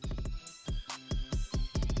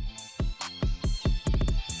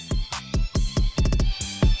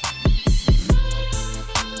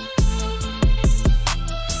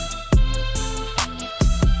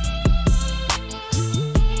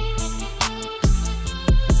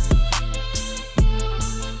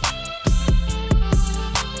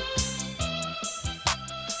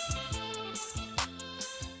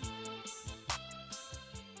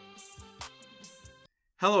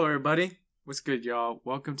Hello, everybody. What's good, y'all?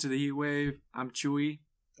 Welcome to the Heat Wave. I'm Chewy,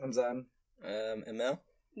 I'm Zan. ML.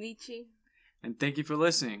 Nietzsche. and thank you for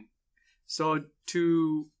listening. So,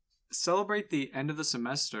 to celebrate the end of the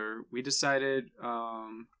semester, we decided,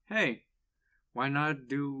 hey, why not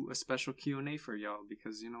do a special Q&A for y'all?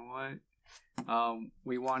 Because you know what?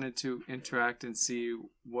 We wanted to interact and see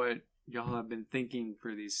what y'all have been thinking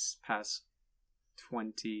for these past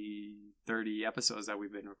 20, 30 episodes that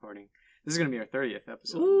we've been recording. This is going to be our 30th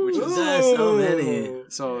episode. Ooh, which is that's so many.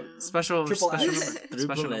 So special, Triple special eggs. number. Triple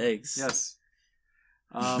Special number. eggs. Yes.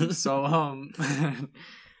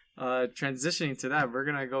 Transitioning to that, we're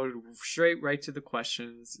gonna go straight right to the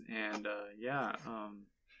questions, and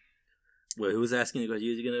Wait, who's asking you?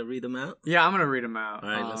 You're gonna read them out? I'm gonna read them out. All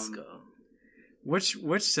right, let's go. Which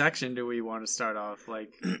section do we want to start off?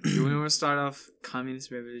 Like, do we want to start off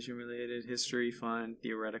communist revolution related, history, fun,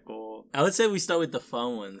 theoretical? I would say we start with the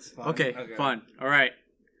fun ones. Okay, fun. All right.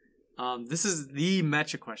 This is the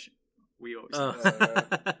Mecha question. We always. Oh.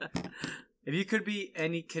 If you could be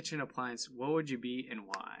any kitchen appliance, what would you be and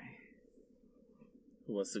why?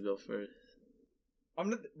 Who wants to go first? I'm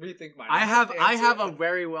gonna rethink mine. I have a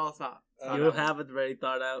very well thought. You have a very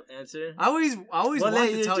thought out answer. I always Well, want let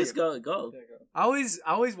to tell just you. go. Yeah, go. I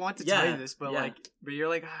always want to tell Yeah, you this, but yeah. but you're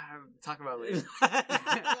like, talk about it later.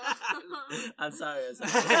 I'm sorry. It's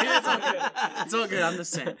all good. It's all good. I'm the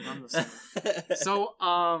same. So,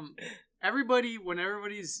 when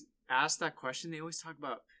everybody's asked that question, they always talk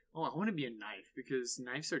about, oh, I want to be a knife because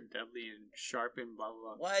knives are deadly and sharp and blah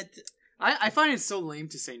blah blah. What? I find it so lame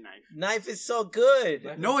to say knife. Knife is so good.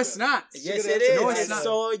 Knife No, it's not. Yes, good it answer. is. No, it's it's not.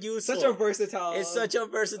 so useful. Such a versatile. It's such a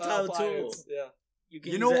versatile tool. appliance. Yeah. You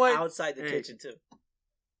can You use know it what? outside the Hey. kitchen too.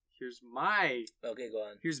 Here's my Okay, go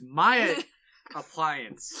on.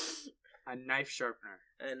 appliance, a knife sharpener.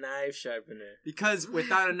 A knife sharpener. Because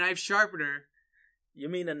without a knife sharpener, You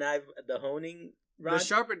mean a knife, the honing rod?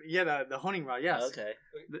 the honing rod, yes. Okay.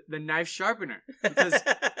 The knife sharpener. Because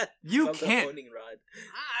you Called the can't. honing rod.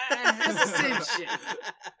 It's the same shit.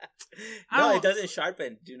 I No, don't- it doesn't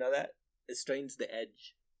sharpen. Do you know that? It strains the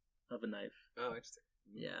edge of a knife. Oh, interesting.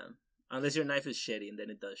 Yeah. Unless your knife is shitty, and then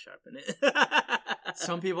it does sharpen it.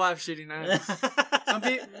 Some people have shitty knives.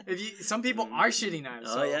 Some people are shitty knives.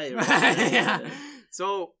 Oh, so. yeah, you're right. Yeah.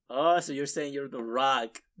 So Oh, so you're saying you're the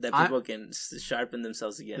rock that I- people can sharpen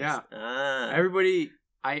themselves against. Yeah. Ah. everybody,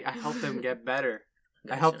 I help them get better.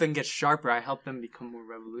 I help Gotcha. them get sharper. I help them become more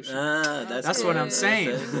revolutionary. Ah, That's what I'm good.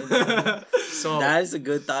 saying. So that is a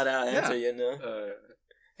good thought out answer, Yeah. you know?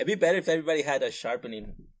 It'd be better if everybody had a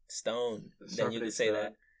sharpening stone. Then you Sharpening could say stone.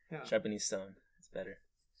 that. Yeah. Sharpening stone. It's better.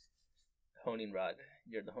 Honing rod.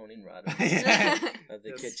 You're the honing rod of Yeah. the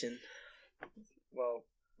Yes. kitchen. Well,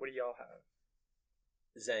 what do y'all have?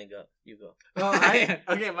 Zang, go. You go. Well,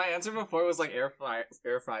 okay. My answer before was like air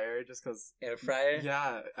fryer, just because. Air fryer?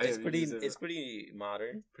 Yeah, It's pretty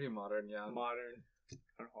modern. pretty modern. Yeah, modern.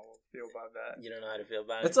 I don't know how I feel about that. You don't know how to feel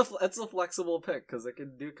about it's it. it's a flexible pick because it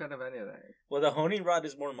can do kind of anything. Well, the honing rod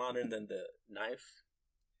is more modern than the knife.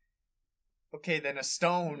 Okay, then a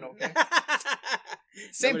stone. Okay.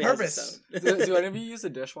 Same purpose. do any of you use a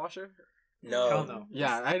dishwasher? No. Hell no.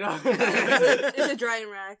 Yeah, I know. It's a drying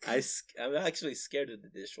rack. I'm actually scared of the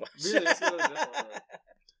dishwasher. Really? It's not a dishwasher.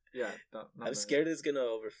 Yeah, not I'm really. scared it's gonna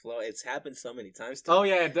overflow. It's happened so many times. To Oh me.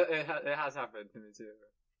 yeah, it has happened to me too.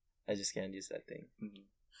 I just can't use that thing.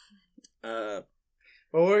 Mhm.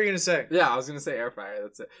 What were you gonna say? Yeah, I was gonna say air fryer.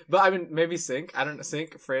 That's it. But I mean, maybe sink. I don't know.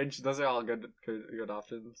 Sink, fridge. Those are all good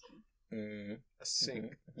options. Mm. A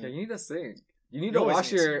sink. Yeah, you need a sink. You need You to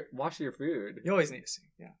always need a wash your food. You always need a sink.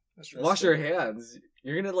 Yeah, that's true. Wash your hands.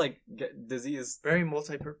 You're gonna like get disease. Very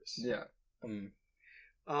multi-purpose. Yeah. Mm.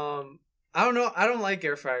 I don't know. I don't like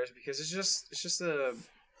air fryers because it's just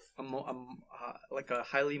like a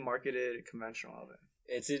highly marketed conventional oven.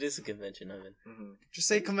 It is a convention oven. Mm-hmm. Just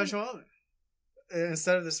say conventional oven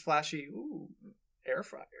instead of this flashy air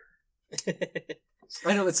fryer.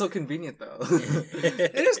 I know it's so convenient though.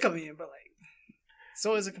 It is convenient, but like,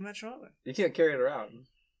 so is a conventional oven. You can't carry it around.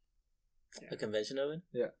 A convention oven?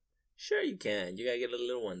 Yeah. Sure, you can. You gotta get a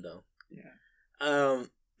little one though. Yeah.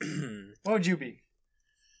 What would you be?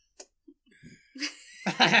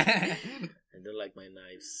 I don't like my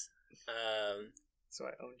knives. So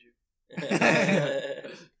I owned you.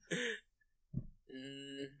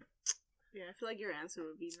 Mm, Yeah, I feel like your answer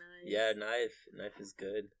would be nice. yeah, knife is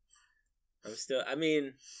good. I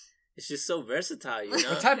mean, it's just so versatile, you know.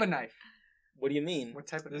 What type of knife? What do you mean? What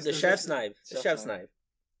type of The chef's knife. The Chef's chef's knife. knife.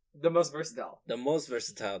 The most versatile. The most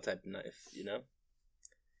versatile type of knife, you know.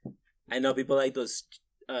 I know people like those.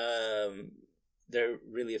 They're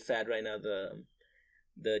really a fad right now.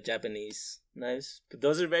 the Japanese knives, but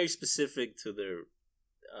those are very specific to their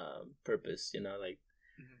purpose. You know, like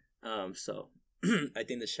so I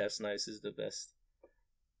think the chef's knives is the best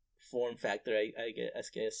form factor. I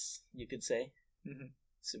guess you could say.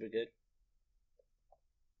 Super good.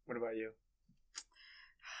 What about you?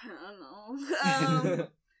 I don't know.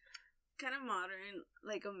 Kind of modern,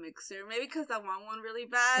 like a mixer. Maybe because I want one really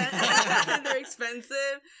bad and they're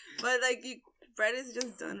expensive. But like bread is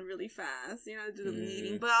just done really fast. You know, do the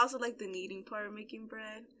kneading. But I also like the kneading part of making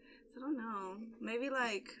bread. So I don't know. Maybe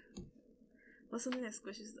like what's something that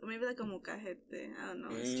squishes? Maybe like a molcajete. I don't know.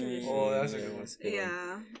 It's traditional. Oh, that's a good one.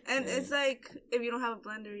 Yeah, and it's like if you don't have a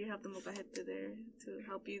blender, you have the molcajete there to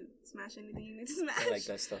help you smash anything you need to smash. I like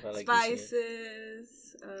that stuff. I like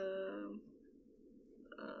spices,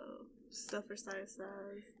 stuff for soy sauce.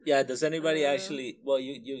 Yeah. Does anybody actually? Well,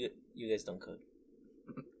 you guys don't cook.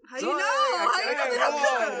 How you know? How you know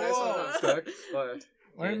Whoa. they don't cook? What?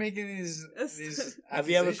 Why are you making these Have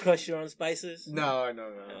you ever accusations? crushed your own spices? No.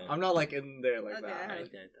 I'm not like in there like Okay, that. alright.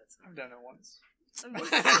 Okay, that's I've done it once.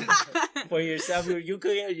 for yourself. Were you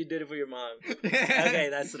cooking or you did it for your mom? Okay,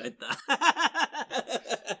 that's what I thought.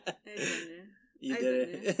 You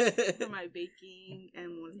did it for my baking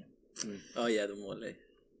and mole. Oh yeah, the mole.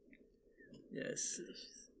 Yes,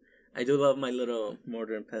 I do love my little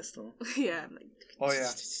mortar and pestle. Yeah, I'm like. Oh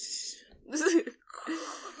yeah.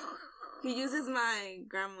 He uses my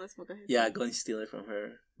grandma's molcajete. Yeah, I go and steal it from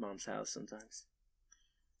her mom's house sometimes.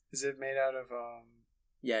 Is it made out of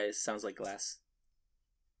Yeah, it sounds like glass.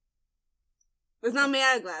 It's not made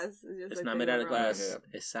out of glass. It's, just It's like not the made out of rock. glass.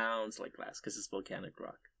 Yeah. It sounds like glass because it's volcanic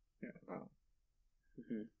rock. Wow.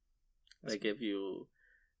 Like if you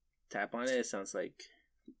tap on it, it sounds like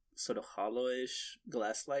sort of hollowish,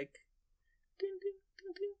 glass-like. Ding, ding,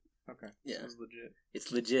 ding, ding. Okay. Yeah, It's legit.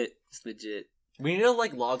 it's legit. It's legit. We need to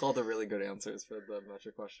like log all the really good answers for the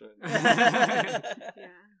metric question. Yeah.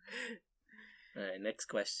 All right, next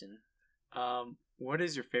question. What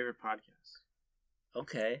is your favorite podcast?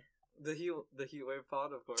 Okay, The heat wave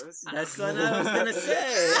pod, of course. that's what I was gonna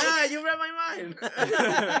say. Ah, you read my mind.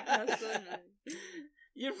 That's so nice.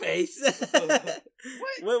 Your face.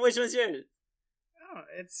 What? Which one's yours? Oh,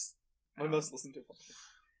 it's My most listened to podcast.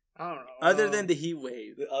 I don't know. Other than the heat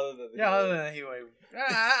wave. Other than yeah, other than the heat wave.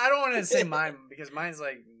 I don't want to say mine because mine's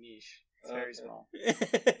like niche. It's very Okay. small.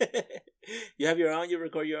 You have your own. You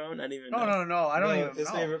record your own. I didn't even know. No. I don't even. his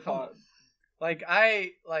no, favorite come on. pod.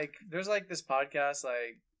 Like there's like this podcast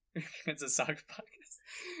like it's a soccer podcast.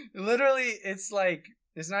 Literally, it's like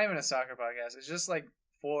it's not even a soccer podcast. It's just like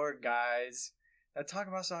four guys that talk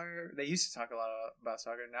about soccer. They used to talk a lot about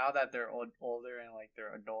soccer. Now that they're older and like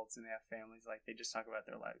they're adults and they have families, like they just talk about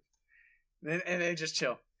their life. And they just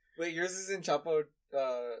chill. Wait, yours is in Chapo.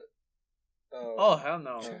 Oh hell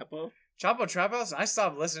no, Chapo? Chapo Trap House. I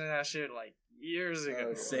stopped listening to that shit like years ago.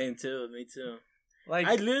 Okay. Same too. Me too. Like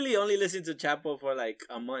I literally only listened to Chapo for like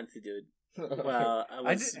a month, dude. Well, I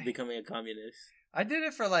was did- becoming a communist. I did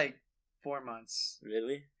it for like 4 months.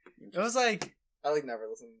 Really? It was like I like never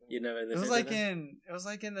listened. You never listened it was to like them?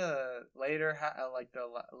 in the later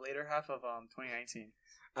later half of 2019.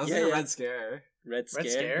 I was Yeah, in yeah. Red Scare. Red Scare?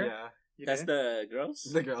 Red Scare? Yeah, You That's did? the girls?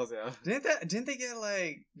 the girls. Yeah. Didn't they get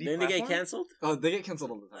like Didn't they get deplatformed? canceled? Oh, they get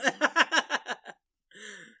canceled all the time.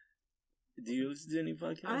 Do you listen to any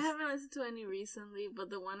podcasts? I haven't listened to any recently, but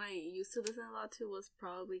the one I used to listen a lot to was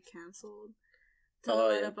probably canceled. Tell Oh,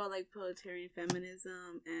 a lot yeah. about like proletarian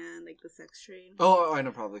feminism and like the sex trade. Oh, I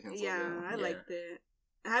know, probably canceled. yeah, I Yeah. liked it.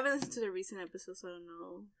 I haven't listened to the recent episodes, so I don't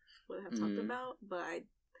know what they have talked Mhm. about. But I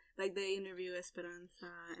like the interview Esperanza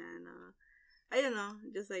and I don't know,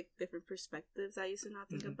 just like different perspectives I used to not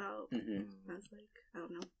think Mhm. about. Mm-hmm. I was like, I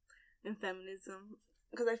don't know, and feminism,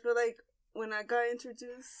 because I feel like when I got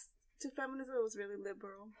introduced to feminism, it was really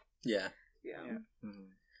liberal. Yeah. Yeah. Yeah.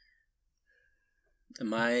 Mhm.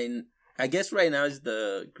 Mine, I guess right now is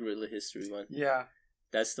the guerrilla history one. Yeah.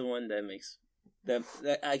 That's the one that makes that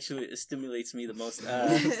actually stimulates me the most.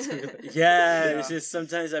 Yeah, Yeah. it's just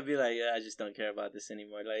sometimes I'd be like, I just don't care about this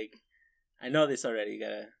anymore. Like, I know this already. You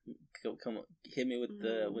gotta hit me with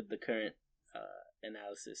the current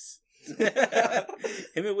analysis.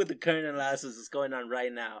 Hit me with the current analysis that's going on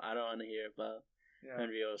right now. I don't want to hear about Yeah.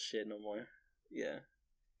 unreal shit no more. Yeah.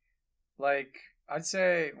 Like I'd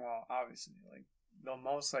say, well, obviously, like the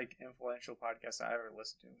most like influential podcast I ever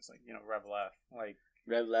listened to was like Rev Left. Like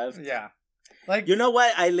Rev Left. yeah, like You know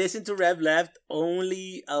what? I listened to Rev Left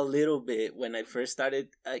only a little bit when I first started,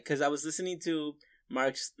 because I was listening to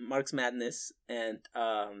Mark's Madness and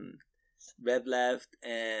Rev Left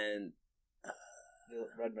and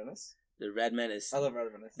Red Menace. The Red Menace. I love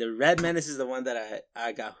Red Menace. The Red Menace is the one that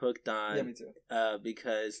I got hooked on. Yeah, me too.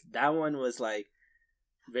 Because that one was like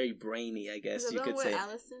very brainy, I guess Is it you the could one say. with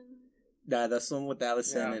Allison? Nah, that's the one with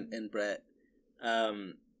Allison Yeah. and Brett.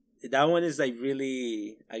 That one is like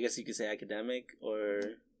really, I guess you could say, academic or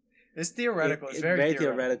It's theoretical. It's very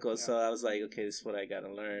theoretical. Yeah. So I was like, okay, this is what I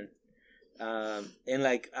gotta learn. And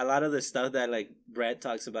like a lot of the stuff that like Brett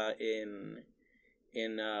talks about in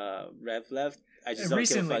Rev Left, I just don't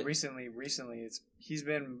give a fuck. Recently, he's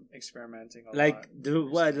been experimenting a Like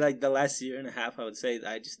lot. like the last year and a half, I would say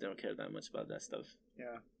I just don't care that much about that stuff,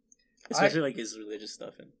 Yeah, especially like his religious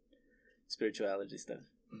stuff and spirituality stuff.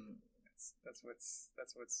 that's what's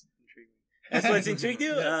intriguing. That's what's intrigued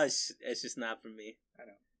you? Yes. It's just not for me. I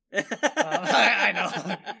know. I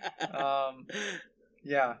know.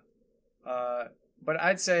 Yeah, but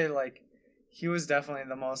I'd say like he was definitely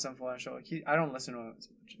the most influential. I don't listen to him as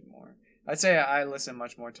much anymore. I'd say I listen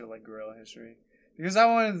much more to like Guerrilla History because that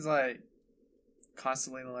one's like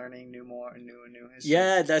constantly learning new history.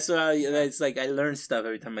 Yeah, that's what it's like. I learn stuff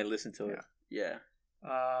every time I listen to it. Yeah.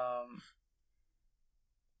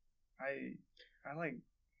 I like.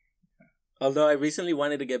 Although I recently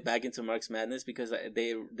wanted to get back into Marx Madness because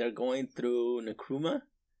they're going through Nkrumah.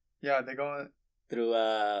 Yeah, they go through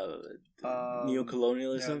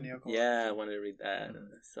neocolonialism. Yeah, Yeah, I wanted to read that.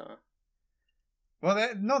 So. Well,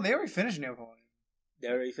 they already finished neocolonialism. They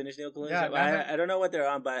already finished neocolonialism. Yeah, I don't know what they're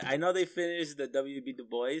on, but I know they finished the W.B. Du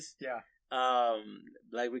Bois. Yeah.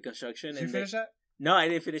 Like Reconstruction. Did you finish that? No, I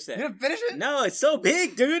didn't finish that. You didn't finish it? No, it's so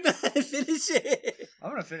big, dude. Finish it.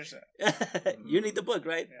 I'm gonna finish that. You need the book,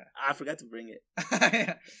 right? Yeah. I forgot to bring it.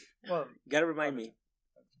 Yeah. Well, gotta remind me.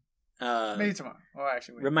 Maybe tomorrow. Oh,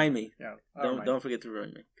 actually, wait. Remind me. Yeah. Don't forget to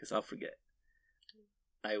remind me, because I'll forget.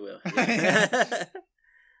 I will.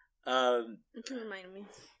 You can remind me.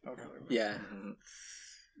 Okay. Yeah.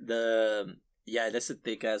 That's a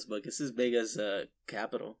thick ass book. It's as big as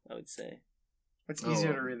Capital, I would say. It's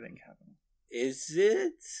easier to read than Capital. Is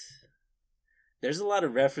it? There's a lot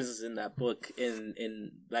of references in that book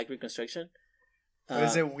in Black Reconstruction. But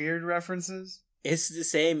is it weird references? It's the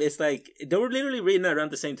same. It's like they were literally reading it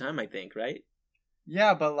around the same time, I think, right?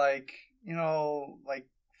 Yeah, but like like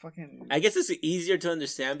fucking. I guess it's easier to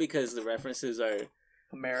understand because the references are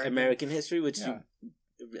American history, which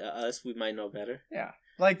we might know better. Yeah,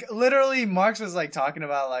 like literally, Marx was like talking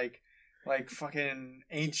about like fucking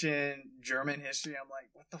ancient German history. I'm like,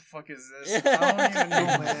 what the fuck is this? I don't even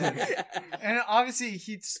know, man. And obviously,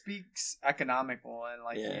 he speaks economical, and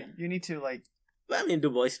like you need to like. I mean, Du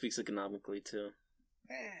Bois speaks economically too.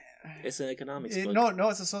 It's an economics book. No,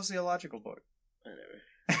 it's a sociological book. Whatever.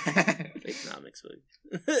 Economics book.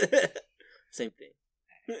 Same thing.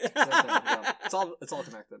 Yeah. It's all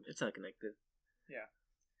connected. It's all connected. Yeah.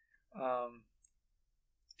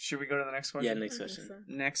 Should we go to the next question? Yeah, next question. So.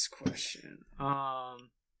 Next question. Oh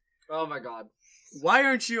my god. Why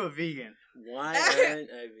aren't you a vegan? Why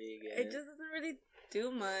aren't I vegan? It just doesn't really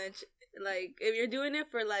do much. Like, if you're doing it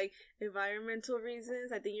for like environmental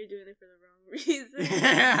reasons, I think you're doing it for the wrong reasons.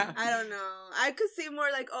 I don't know. I could see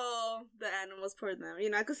more like, oh, the animals for them.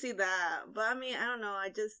 I could see that. But I mean, I don't know.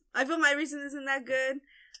 I feel my reason isn't that good.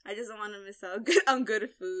 I just don't want to miss out on good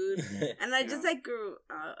food. And I just like grew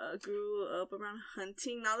up around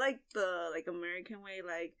hunting, not like the American way,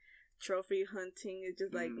 like trophy hunting. It's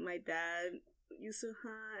just like my dad used to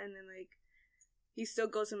hunt, and then like he still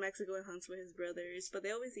goes to Mexico and hunts with his brothers, but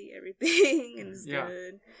they always eat everything and it's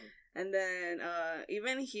good. And then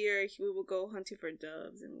even here we will go hunting for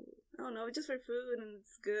doves, and I don't know, just for food, and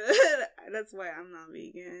it's good. That's why I'm not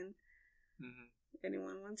vegan.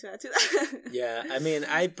 Anyone want to add to that? Yeah, I mean,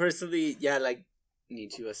 I personally, like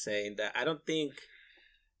Nietzsche was saying, that I don't think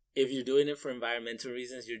if you're doing it for environmental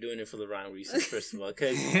reasons, you're doing it for the wrong reasons, first of all,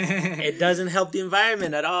 because it doesn't help the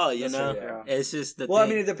environment at all, you know? True, yeah. It's just the thing. I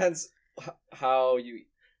mean, it depends how you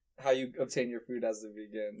obtain your food as a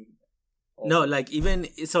vegan. Also. No, like, even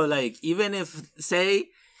if, say,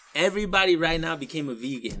 everybody right now became a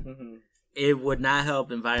vegan, it would not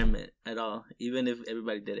help environment at all, even if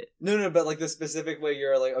everybody did it. No, but like the specific way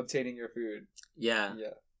you're like obtaining your food. Yeah.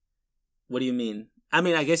 What do you mean? I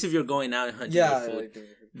mean, I guess if you're going out and hunting your food,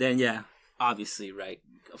 then obviously, right?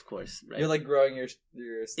 Of course, right? You're like growing your stuff.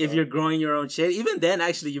 If you're growing your own shit, even then,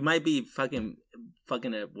 actually, you might be fucking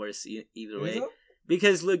it worse either way. So?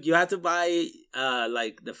 Because look, you have to buy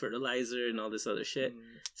like the fertilizer and all this other shit,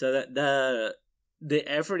 so that the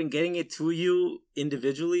effort in getting it to you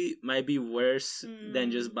individually might be worse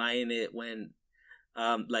than just buying it when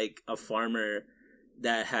like a farmer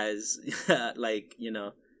that has like,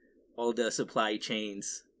 all the supply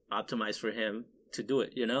chains optimized for him to do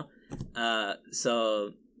it,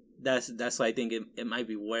 so that's why I think it might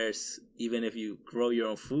be worse even if you grow your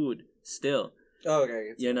own food still. Oh,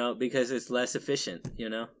 okay. You know, because it's less efficient. You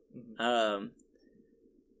know,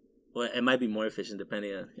 well, it might be more efficient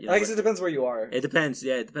depending on. You know, I guess it depends where you are. It depends.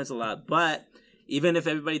 Yeah, it depends a lot. But even if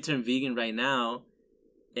everybody turned vegan right now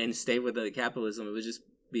and stayed with the capitalism, it would just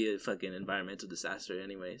be a fucking environmental disaster,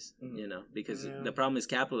 anyways. You know, because the problem is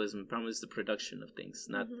capitalism. The problem is the production of things,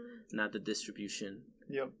 not the distribution.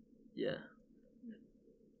 Yep. Yeah.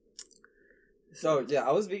 So yeah,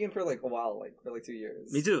 I was vegan for like a while, like for like 2 years.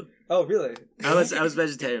 Me too. Oh really? I was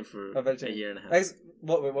vegetarian for a year and a half. I guess,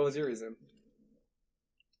 what was your reason?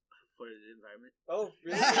 For the environment. Oh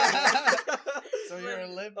really? So you're a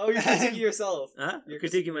lib. Oh, you're critiquing yourself. Huh? You're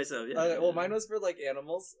critiquing myself. Yeah. Well, mine was for like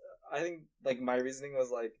animals. I think like my reasoning was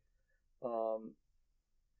like,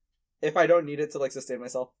 if I don't need it to like sustain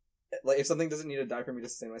myself, like if something doesn't need to die for me to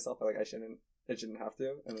sustain myself, like it shouldn't have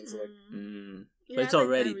to, and it's like, but it's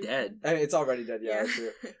already dead. I mean, it's already dead. Yeah,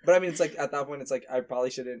 true. But I mean, it's like at that point, it's like I probably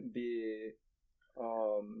shouldn't be,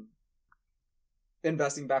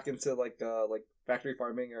 investing back into like factory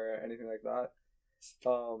farming or anything like that.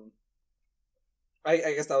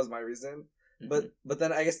 I guess that was my reason. But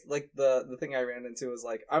then I guess like the thing I ran into was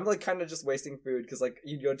like I'm like kind of just wasting food because like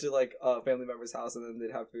you'd go to like a family member's house and then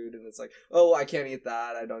they'd have food and it's like, oh, I can't eat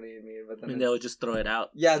that, I don't eat meat, but then they'll just throw it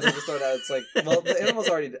out. Yeah, they'll just throw it out. It's like, well, the animals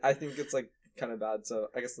already. I think it's like kind of bad,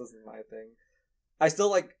 so I guess this is my thing. I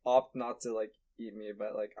still like opt not to like eat meat,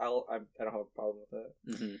 but like I don't have a problem with it.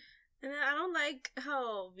 And then I don't like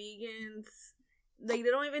how vegans, like, they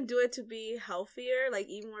don't even do it to be healthier, like,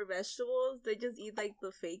 eat more vegetables. They just eat, like,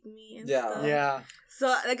 the fake meat and stuff. Yeah.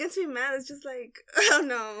 So, that gets me mad. It's just like, I don't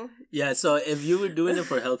know. Yeah, so if you were doing it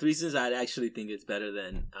for health reasons, I'd actually think it's better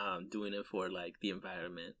than doing it for, like, the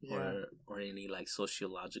environment or any, like,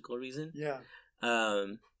 sociological reason. Yeah.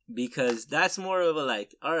 Because that's more of a,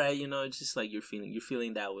 like, all right, you know, it's just, like, you're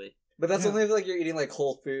feeling that way. But that's only if, like, you're eating, like,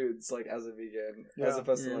 whole foods, like, as a vegan, as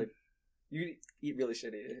opposed to, like, you eat really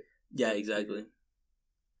shitty. Yeah, exactly.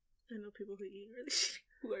 I know people who eat really shitty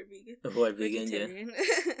who are vegan. Who are vegan, yeah.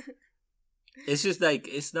 It's just like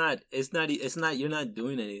it's not. You're not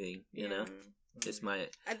doing anything, you know. It's my.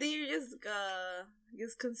 I think you're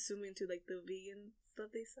just consuming to like the vegan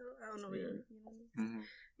stuff they sell. I don't know.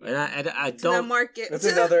 And I don't. That market. That's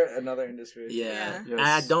another industry. Yeah. Yes.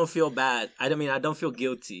 I don't feel bad. I don't feel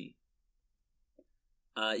guilty.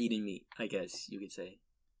 Eating meat, I guess you could say,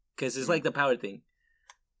 because it's like the power thing.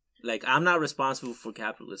 Like, I'm not responsible for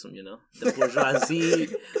capitalism, you know? The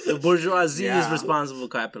bourgeoisie is responsible for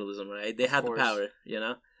capitalism, right? They have the power, you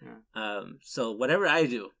know? Yeah. So whatever I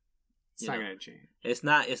do, it's not gonna change. It's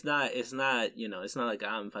not, you know, it's not like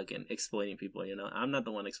I'm fucking exploiting people, you know? I'm not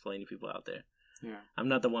the one exploiting people out there. Yeah. I'm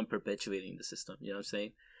not the one perpetuating the system, you know what I'm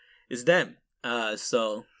saying? It's them.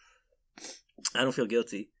 So I don't feel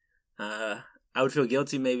guilty. I would feel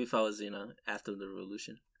guilty maybe if I was, you know, after the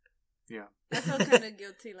revolution. Yeah. I felt kind of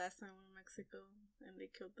guilty last time in Mexico and they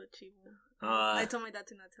killed the chivo. I told my dad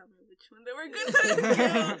to not tell me which one they were gonna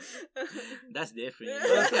kill. That's different. You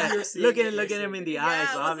know? Look at him in the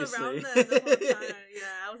eyes, obviously. I was around the whole time.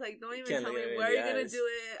 Yeah, I was like, don't even tell me where you're gonna do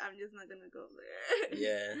it. I'm just not gonna go there.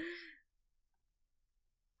 Yeah.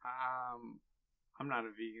 I'm not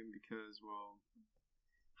a vegan because, well,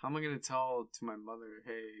 how am I gonna tell to my mother,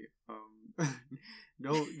 hey,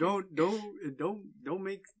 don't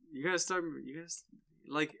make, you gotta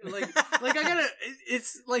like I gotta,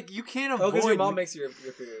 it's like you can't avoid. Oh, because your mom makes your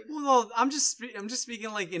food. Well, no, I'm just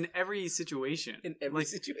speaking like in every situation. In every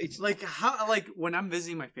situation. Like how, like when I'm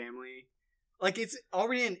visiting my family, like it's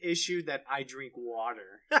already an issue that I drink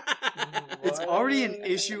water. It's already an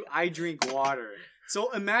issue I drink water.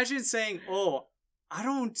 So imagine saying, oh, I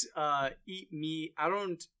don't eat meat, I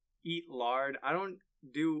don't eat lard, I don't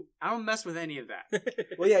mess with any of that.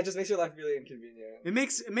 Well, yeah, it just makes your life really inconvenient. It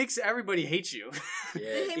makes everybody hate you.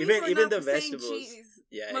 Yeah, even the vegetables. Cheese.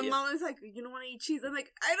 Yeah, my mom is like, you don't want to eat cheese. I'm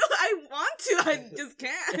like, I want to, I just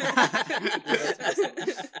can't.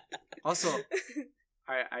 Also,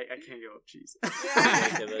 I can't give up cheese. I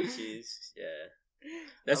can't give up cheese. Yeah,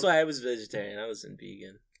 that's why I was vegetarian. I wasn't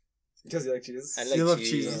vegan. Because you like cheese. I like you love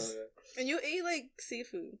cheese. And you ate like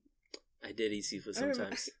seafood. I did eat seafood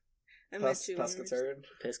sometimes. Pescatarian?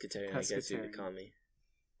 Pescatarian, I guess you would call me.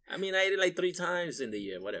 I mean, I ate it like 3 times in the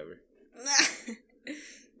year, whatever.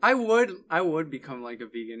 I would become like a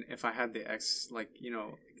vegan if I had the like, you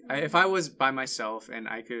know, if I was by myself and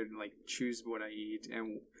I could like choose what I eat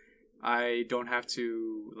and I don't have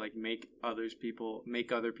to like make other people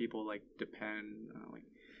like depend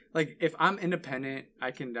like if I'm independent,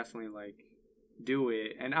 I can definitely like do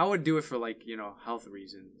it, and I would do it for like, you know, health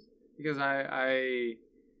reasons, because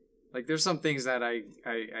Like, there's some things that I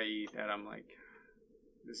eat that I'm like,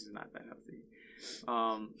 this is not that healthy.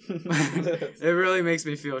 It really makes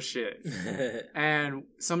me feel shit. And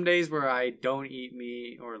some days where I don't eat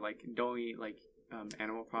meat or like don't eat like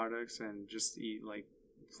animal products and just eat like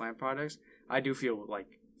plant products, I do feel like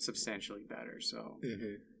substantially better. So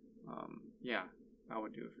yeah, I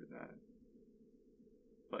would do it for that.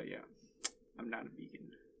 But yeah, I'm not a vegan.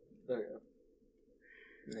 Okay.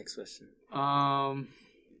 Next question.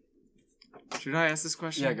 Should I ask this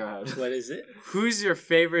question? Yeah, go ahead. What is it? Who's your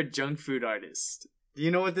favorite junk food artist? Do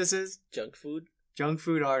you know what this is? Junk food? Junk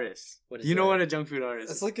food artist. What is you know that? what a junk food artist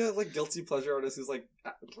It's is? like a guilty pleasure artist who's like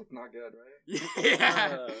not good, right?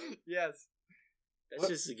 Yeah. Yes. That's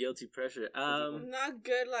just a guilty pressure. Not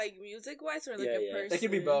good, like music wise, or like Yeah, a yeah. person. They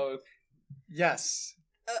could be both. Yes.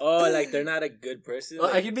 Oh, like they're not a good person?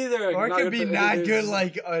 Well, I could be there. Or it could be not good,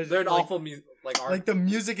 like they're an like, awful music, like art. like the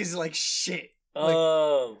music is like shit.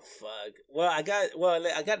 Oh, fuck. Well, I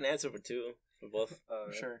got an answer for two, for both.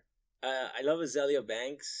 For sure. I love Azalea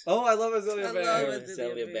Banks. Oh, I love Azalea I Banks. love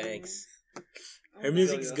Azalea Azalea Banks. Oh, Her no.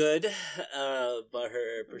 music's Azalea. good, but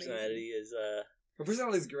her personality is Her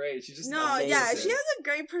personality's great. She's just No, yeah, amazing. she has a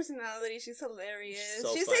great personality. She's hilarious. She's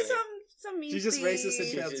so she funny. says some mean She's just racist and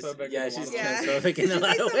things. transphobic. Yeah, in a she's lot of ways. transphobic in a She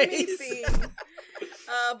lot says of some mean ways. things.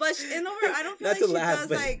 But in over, I don't feel Not like to she laugh, does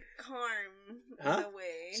but- like harm Huh? in a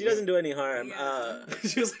way. She doesn't do any harm. Yeah.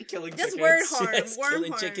 She was like killing Just chickens. word harm, Yes, worm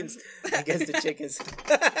killing harm. chickens. I guess the chickens.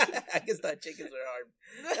 I guess the chickens were harmed.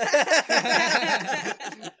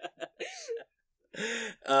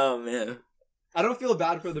 Oh man. I don't feel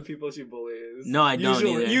bad for the people she bullies. No, I don't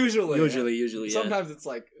usually, either. Usually, Yeah. Sometimes it's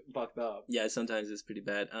like fucked up. Yeah, sometimes it's pretty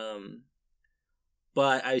bad.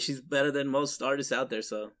 But she's better than most artists out there.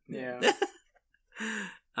 So Yeah.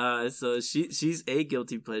 so she's a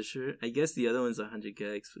guilty pleasure. I guess the other one's 100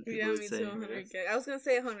 gags. What people Yeah, would me say. too. 100 good. I was gonna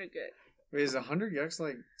say 100 good. Wait, is 100 Gex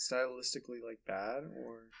like stylistically like bad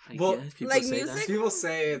or? I Well, guess people like say music? People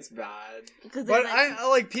say it's bad. Because But I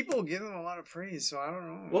like people give them a lot of praise, so I don't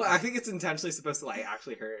know. Well, I think it's intentionally supposed to like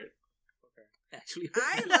actually hurt. that. Actually,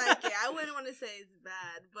 I like it. I wouldn't want to say it's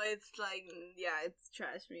bad, but it's like, yeah, it's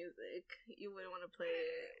trash music. You wouldn't want to play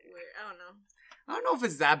it where, I don't know. I don't know if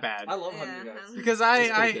it's that bad I love Yeah. Honey Guys. because It's I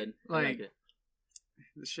pretty good. I like it.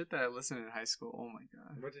 the shit that I listened in high school. Oh my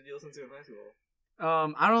god. What did you listen to in high school?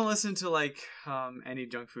 I don't listen to like any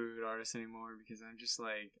junk food artists anymore because I'm just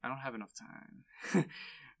like I don't have enough time.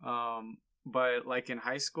 But like in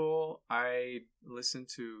high school, I listened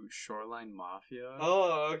to Shoreline Mafia.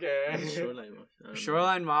 Oh, okay. Shoreline. I don't know.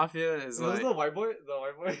 Shoreline Mafia is Was like the white boy? The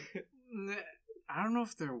white boy? I don't know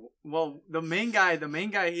if they're the main guy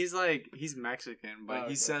he's Mexican, but Oh, okay.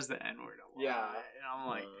 he says the N word a lot. Yeah. And I'm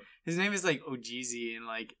like his name is like Ojeezy and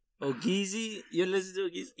like Ogeezy, you listen to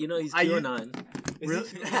Ogeezy? You know he's I- QAnon. Really?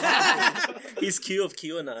 He's Q of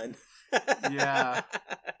QAnon. Yeah.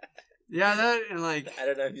 Yeah, that and like I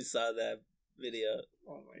don't know if you saw that video.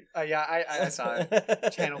 oh my yeah, I saw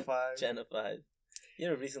it. Channel 5. Channel 5. You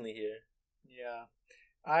know, recently here. Yeah.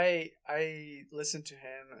 I listened to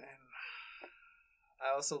him and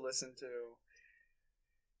I also listened to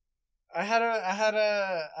I had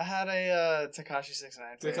a Tekashi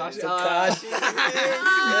 69. Tekashi- Tekashi.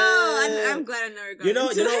 Oh, I'm glad I never got You know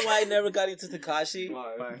into why I never got into Tekashi?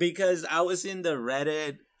 Why? Because I was in the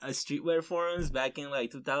Reddit streetwear forums back in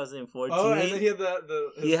like 2014. Oh, and then he had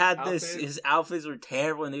He had outfit. his outfits were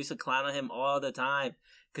terrible and they used to clown on him all the time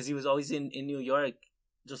because he was always in New York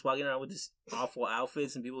just walking around with this awful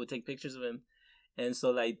outfits and people would take pictures of him. And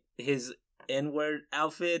so like his N-word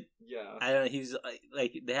outfit, Yeah. I don't know, he was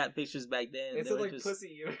like they had pictures back then. It's They were like just-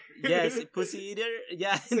 pussy eater. Yes, pussy eater.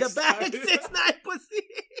 Yeah, in the 6'9". back, 6'9" pussy.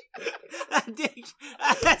 I think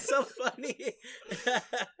that's so funny.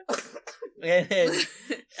 And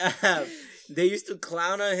then, they used to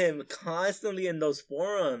clown on him constantly in those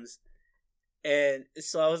forums. And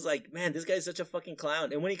so I was like, man, this guy's such a fucking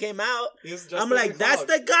clown. And when he came out, He was just I'm like like, a that's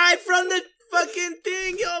clown. the guy from the fucking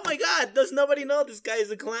thing. Oh my god, does nobody know this guy is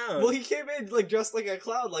a clown? Well, he came in like dressed like a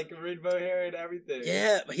clown, like rainbow hair and everything.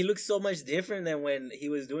 yeah, but he looks so much different than when he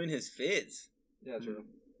was doing his fits. Yeah, true.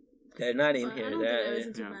 They're not in I here. don't think I They're-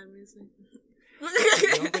 listen to yeah. bad music. You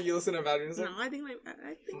don't think you listen to bad music? No, I think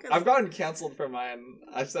I've gotten canceled for mine.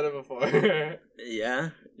 I've said it before. Yeah.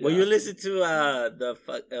 Well, you listen to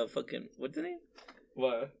the fucking what's the name?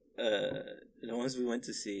 What? The ones we went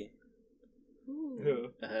to see. Who?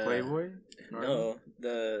 Playboy? No,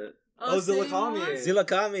 the Oh, Zillakami.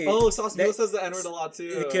 Zillakami. Oh, Sauce They- Mule says the N word a lot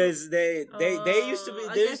too. Because they used to be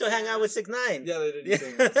I they used guess to hang yeah. out with 6ix9ine. Yeah, they did.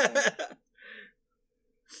 Sing that song.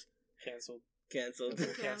 Cancelled. Canceled.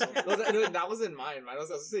 Canceled. Well, that wasn't mine. Mine was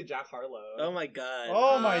I was gonna say Jack Harlow. Oh my god.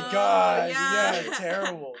 Oh my god! yeah. Yeah,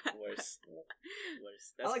 terrible. Worse.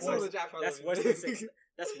 I like That's some of worse. the Jack Harlow. That's worse than 6.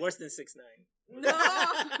 That's worse than 6ix9ine. No.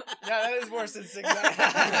 Yeah, that is worse than 6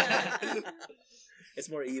 It's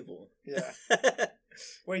more evil. Yeah.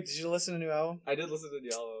 Wait, did you listen to the new album? I did listen to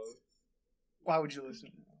Yellow. Why would you listen?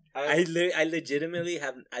 I legitimately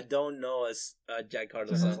have. I don't know a Jack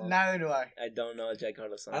Harlow song. Neither do I. I don't know a Jack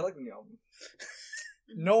Harlow song. I like the new album.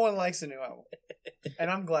 No one likes the new album, and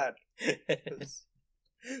I'm glad. 'Cause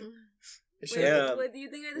it should- Yeah. What do you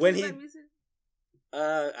think I When listen to he- my music?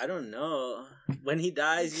 I don't know. When he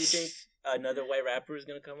dies, you think another white rapper is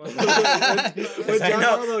gonna come up? When 'Cause Jack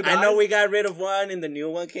Harlow I know dies? we got rid of one, and the new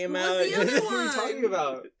one came Who out. was the other What are you talking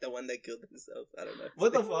about? The one that killed himself. I don't know.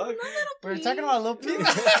 What the fuck? We're talking about Lil Peep.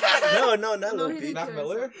 No, not No, Lil he Peep. didn't Mac kill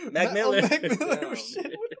Miller? Mac Miller. Mac Miller. Damn. Oh,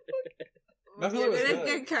 shit. Mac We're Miller was gonna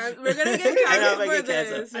good. get we're gonna get I know canceled I for get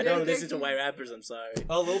canceled. this. I We're don't gonna listen get to white rappers. I'm sorry.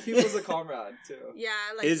 Oh, Lil Peep was a comrade too. Yeah,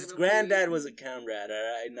 I like His Lil granddad Peep. was a comrade.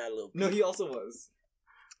 All right, not Lil Peep. No, he also was.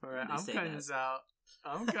 Alright, They I'm say cutting that. this out.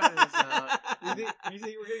 I'm cutting this out. You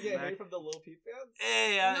think we're gonna get Mac- hate from the Lil Peep fans?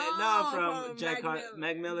 Hey, No, from from Jack Mac Miller.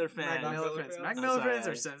 Mac Miller fans. Mac Miller Miller fans. fans? Mac I'm Miller fans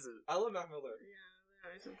sorry. are sensitive. I love Mac Miller. Yeah,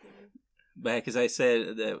 they are something. But because I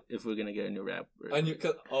said that if we're gonna get a new rapper,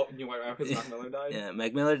 New white rapper because Mac Miller died. yeah,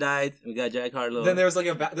 Mac Miller died. We got Jack Harlow. Then there was like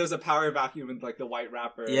there's a power vacuum in like the white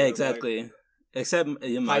rapper. yeah, like, exactly. Except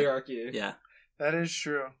hierarchy. yeah, That is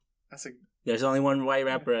true. That's a there's only one white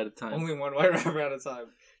rapper at a time. Only one white rapper at a time.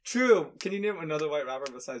 True. Can you name another white rapper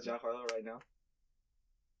besides Jack Harlow right now?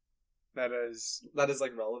 that is. That is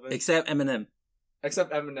like relevant. Except Eminem.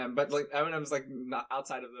 Except Eminem, but like Eminem's like not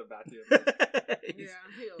outside of the vacuum.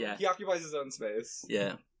 Yeah. He occupies his own space.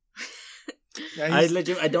 Yeah. Yeah, I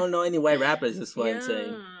he's- I don't know any white rappers. That's what I'm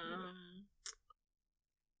saying.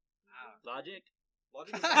 Logic.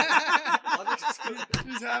 Logic is Logic is good.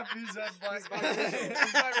 He's happy. He's black. He's biracial.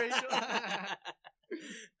 He's biracial.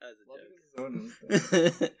 That Logic was is his own. a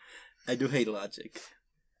joke. I do hate Logic.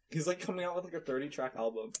 He's like coming out with like a 30-track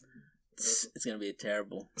album. It's gonna be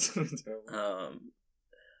terrible. Terrible.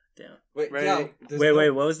 Damn. Wait, Ready? yeah. there's Wait, no- wait.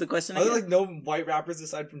 What was the question Are there again? like no white rappers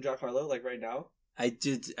aside from Jack Harlow like right now? I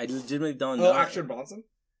legitimately don't Oh, know. Action Bronson.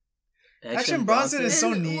 Action Bronson is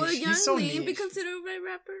so niche. Would Young He's so Lean be niche. considered a white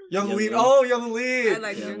rapper? Young Young Lean. Lean. Oh, Young Lean. I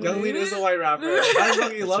like Yeah. Young Young Lean is a white rapper. I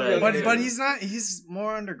fucking That's love right. Young But Lean. but he's not. He's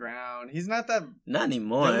more underground. He's not that. Not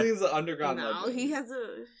anymore. Young Lean's an underground No, legend. he has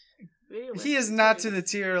a video. He is not to the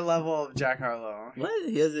tier level of Jack Harlow. What?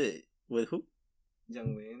 He has it with who?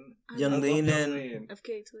 Young Lean. Young I love Lean Young and Lean.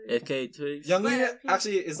 FK Twigs. FK Twigs. Young Lean But-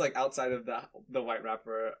 actually is like outside of the white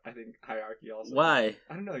rapper, I think, hierarchy also. Why?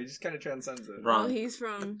 I don't know, he just kind of transcends it. Wrong. Oh, he's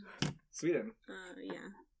from Sweden. yeah.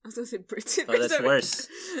 I was gonna say Britain. Oh, that's Sorry. worse.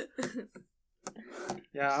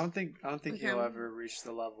 Yeah, I don't think Okay. he'll ever reach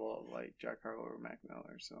the level of like Jack Harlow or Mac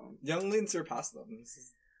Miller. So Young Lean surpassed them. This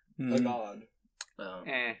is a Hmm. god.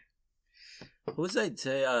 Who was I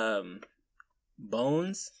say?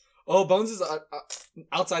 Bones. Oh, Bones is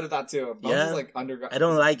outside of that too. Bones Yeah. is like underground. I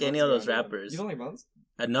don't like Bones any is of those underground. rappers. You don't like Bones?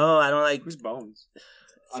 No, I don't like Who's Bones?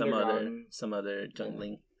 Underground. some other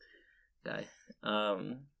jungling guy.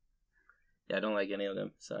 Yeah, I don't like any of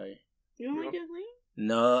them. Sorry. You don't like Young Lean?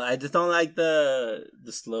 No, I just don't like the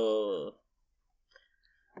slow.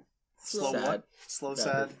 slow Sad. what? Slow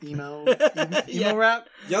sad emo Yeah. rap.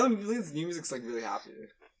 Young Lean's new music's like really happy.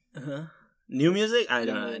 Uh-huh. New music? I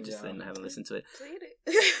don't know. I Yeah, just yeah. haven't listened to it. Played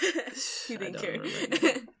it. He I didn't don't care.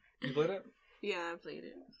 remember. You played it? Yeah, I played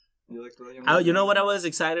it. You like the Young Oh, Lean? you know what I was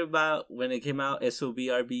excited about when it came out?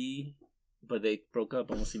 SOBRB, but they broke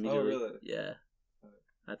up almost immediately. really? Yeah.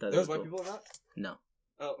 I thought There was that was white cool. people in that? No,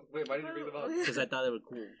 Oh, wait, why did you bring them up? because I thought they were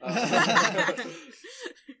cool. Uh,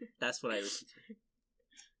 That's what I listen to.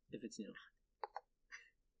 If it's new.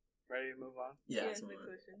 Ready to move on? Yeah. Yes, it's next one.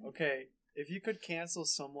 question. Okay, if you could cancel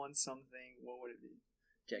someone something, what would it be?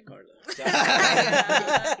 Jack Harlow.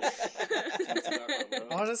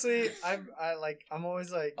 Honestly, I'm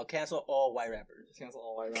always like, I'll cancel all white rappers. Cancel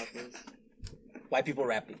all white rappers. White people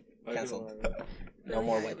rapping. White Cancel. people rapping. No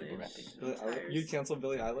more Billie white people Eilish. rapping. Billie Eilish? You'd cancel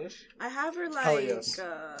Billie Eilish? I have her Hell like yes.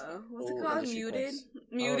 what's Ooh, it called? Industry Muted.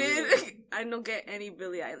 Plus. Muted. Oh, I don't get any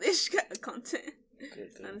Billie Eilish content. Good,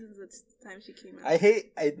 good. Not since the time she came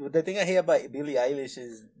out. The thing I hate about Billie Eilish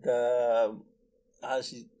is how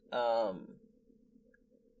she's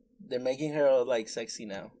they're making her like sexy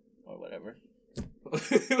now or whatever.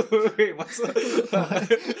 Wait, what's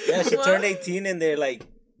that? Yeah, she What? turned 18 and they're like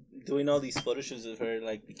doing all these photo shoots of her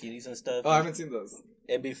like bikinis and stuff. Oh, I haven't seen those.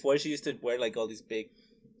 And before she used to wear like all these big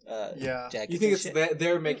Yeah. jackets. You think and it's shit.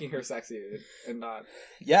 they're making her sexy and not?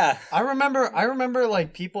 Yeah. I remember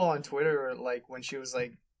like people on Twitter, like when she was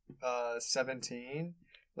like 17,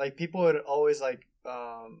 like people would always like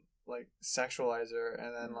sexualize her,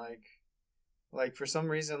 and then like for some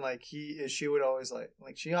reason like she would always like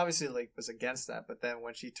she obviously like was against that, but then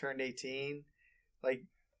when she turned 18, like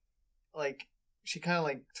she kind of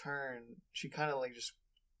like just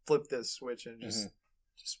flipped this switch and just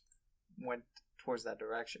went towards that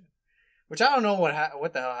direction. Which I don't know what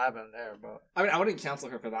the hell happened there, but I mean, I wouldn't cancel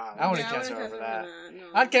her for that. I wouldn't cancel her for that.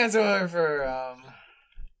 I'd cancel her for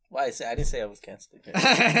Why? I didn't say I was canceling her.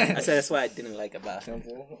 I said that's what I didn't like about her.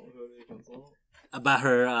 Cancel. About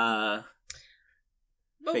her.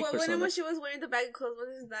 But Fake when persona. she was wearing the baggy clothes,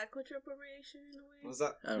 wasn't that cultural appropriation in a way? Was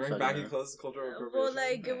that I don't wearing fucking baggy know. clothes cultural appropriation? Well,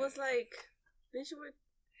 like it was like they should wear.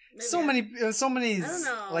 maybe so many I don't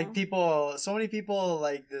know. like people, so many people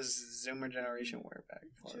like this Zoomer generation wear baggy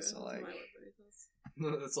True, clothes. So I like, wear baggy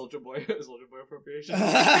clothes. The Soldier Boy appropriation.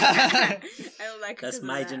 I don't like. That's because of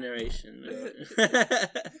my that. generation.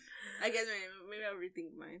 I guess maybe I'll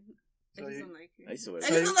rethink mine. So I just you- don't like her. I used to wear I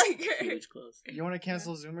just don't like her. huge clothes. you want to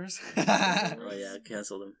cancel Zoomers? Oh yeah,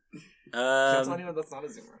 cancel them. Cancel anyone that's not a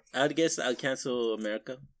Zoomer. I'd guess I'll cancel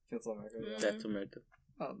America. Cancel America. Mm. Back to America.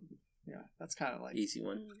 Yeah, that's kind of like Easy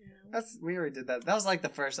one. Yeah. we already did that. That was like the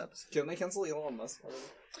first episode. Can they cancel Elon Musk? already?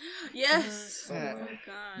 Yes. Yeah. Oh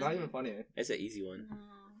god. Not even funny. It's an easy one. No.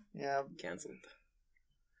 Yeah, Cancelled.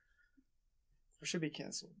 it should be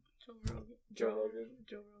canceled. Joe Rogan. Joe Rogan.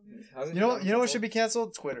 Joe Rogan. Hasn't You he know gotten what should canceled? be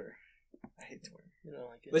canceled? Twitter. I hate Twitter. You know,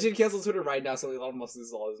 like They should cancel Twitter right now so Elon Musk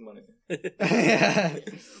loses all his money. Yeah.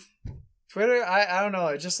 Twitter, I don't know.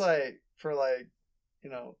 It's just like for like,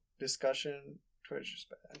 discussion. Twitter's just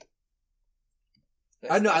bad.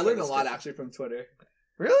 I know. I learned a lot actually from Twitter.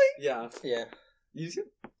 Really? Yeah. Yeah. You too?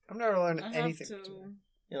 I've never learned I have anything. to. from Twitter.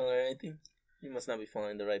 You don't learn anything. You must not be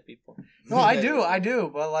following the right people. No, I do,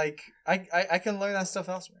 but like I can learn that stuff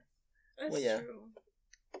elsewhere. That's Well, yeah. true.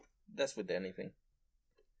 That's with anything.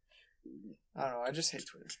 I don't know. I just hate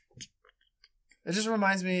Twitter. It just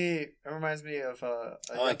reminds me. It reminds me of Oh,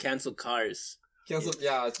 I canceled Cars. Cancel.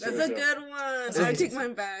 Yeah, it's true. That's a too. good one. It's I a- take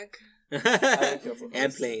mine back. cancel and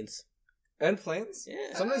Cars. planes. And planes.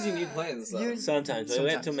 Yeah. Sometimes you need planes though. You- Sometimes. We have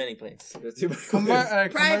Sometimes. too many planes. There's too many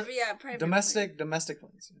Private, planes. private. domestic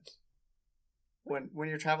planes. Yes. When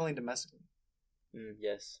you're traveling domestically,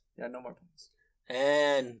 Yes. yeah, no more planes.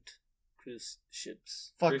 And cruise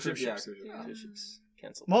ships. Fuck Cruise cruise ship, yeah, ships. cruise ship. Yeah. Cruise ships.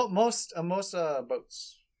 Cancelled. Most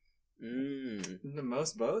boats. The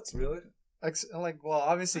most boats, really? Like well,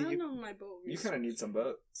 obviously I don't you know my boat. You kind of need some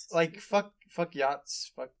boats. like fuck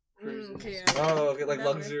yachts, fuck cruises. Okay, yeah. Oh, okay, like That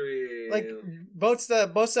way. luxury. Like boats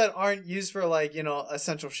that aren't used for like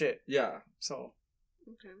essential shit. yeah, So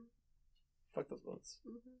Okay. fuck those boats.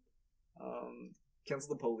 Mhm.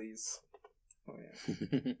 cancel the police. Oh yeah,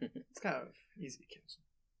 it's kind of easy to cancel.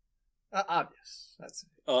 Obvious. That's it.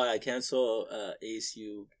 Oh, I cancel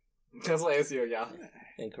ASU Cancel ASU, yeah.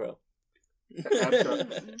 and Crow.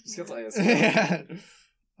 Just cancel ASU. Yeah.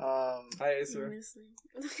 Hi, ASU. Honestly.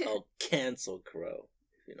 I'll cancel Crow.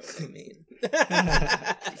 If you know what I mean.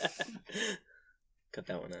 Cut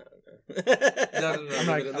that one out. No, I'm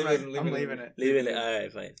not. I'm leave leaving it. Leaving it.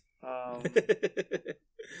 Alright, fine.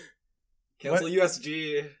 Cancel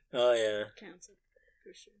USG. Oh, yeah. Cancel.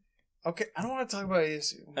 For sure. Okay, I don't want to talk about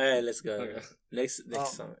ASU. Alright, let's go. Okay. Next Oh.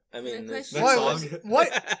 song. I mean, Next Next What? song.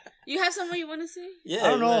 What? You have somewhere you want to say? Yeah, I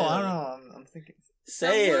don't know. man. I don't know. I'm thinking.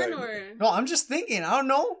 Say Someone it. or? No, I'm just thinking. I don't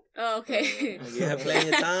know. Oh, okay. You have plenty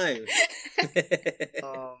of time.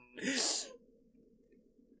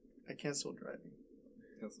 I canceled driving.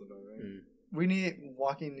 Cancel driving.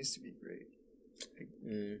 Walking needs to be great.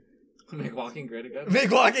 Mm. Make walking great again.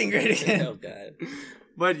 Make walking great again. Oh god.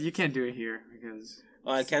 But you can't do it here because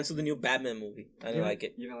Oh, I canceled the new Batman movie. I didn't like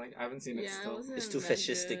it. You know, like I haven't seen it Yeah, it still. wasn't It's too that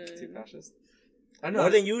fascistic. good. Too fascist. I don't know. More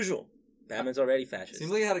than usual. Batman's already fascist.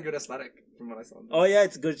 Seems like it had a good aesthetic from what I saw. Oh yeah,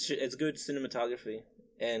 it's good. It's good cinematography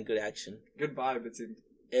and good action. Good vibe. It seemed.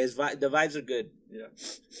 The vibes are good. Yeah.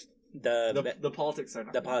 The The politics are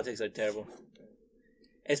not. the politics are terrible.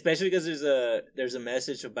 Especially because there's a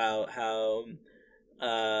message about how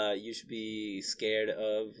you should be scared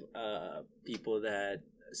of people that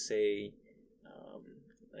say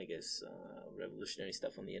I guess revolutionary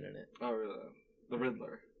stuff on the internet. Oh really? The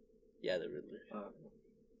Riddler. Yeah, the Riddler.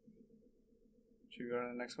 Should we go to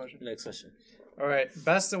the next question? Next question. All right.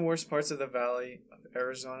 Best and worst parts of the Valley of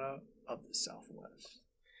Arizona of the Southwest.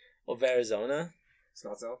 Of Arizona.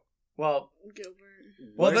 Scottsdale. Well,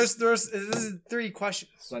 Gilbert. there's this is 3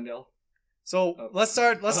 questions. Glendale. So Oh. let's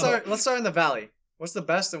start in the Valley. What's the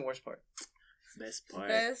best and worst part? Best part.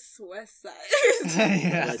 Best West Side.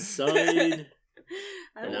 Yeah. West Side.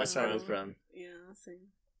 I And don't that's where I'm know. from. Yeah, same.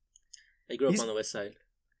 I grew up He's- on the West Side.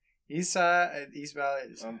 East side, East Valley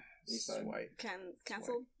is East side. white.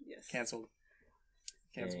 Canceled? Yes. Canceled.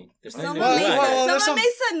 Canceled. Dang. There's Someone, Well, may, well, well, there's someone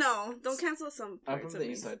some- may say no. Don't cancel some I'm parts from of the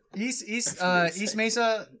me. east side. East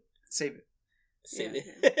Mesa, save it. Save Yeah,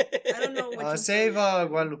 it. I don't know what Save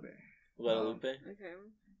Guadalupe. Guadalupe. Okay.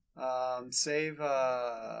 Save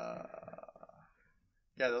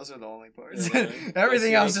yeah, those are the only parts. Yeah.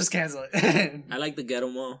 Everything That's else right. just cancel it. I like the Ghetto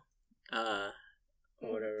Mall. Or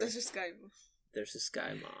whatever. That's just Sky. There's a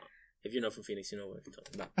Sky Mall. If you're not from Phoenix, you know what I'm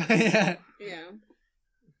talking about. Yeah. Yeah.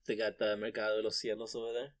 They got the Mercado de los Cielos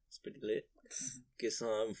over there. It's pretty lit. Get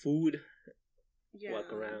some food. Yeah.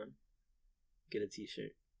 Walk around. Get a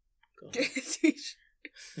t-shirt. Go home. Get a t-shirt.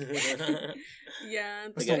 Yeah.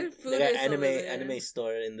 They They got, good food they got is over there. anime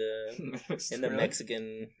store in the Really?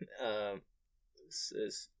 Mexican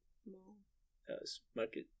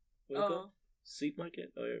market. What do you call it? Oh, Sweet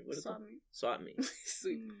market or what is it? saw called? me. Swap me.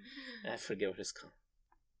 Sweet. I forget what it's called.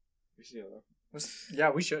 We should go there.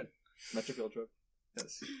 Yeah, we should. Metro field trip.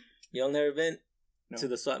 Yes. Y'all never been No. to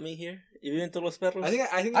the swap meet here? You been to Los Perros? I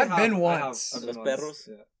think I've I been have. once. I've Los been once. Perros?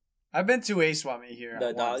 Yeah. I've been to a swap meet here. the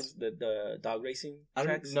once. dogs, the dog racing I don't,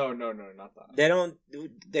 tracks. no, not that. They don't.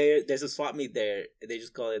 There's a swap meet there. They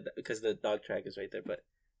just call it because the dog track is right there. But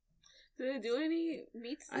Do they do any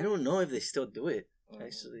meats? I don't know if they still do it. Oh.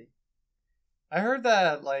 Actually, I heard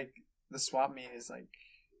that like the swap meet is like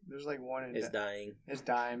there's like one in it's dying. it's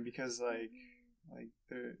dying because like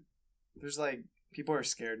there's like people are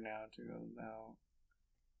scared now to go now,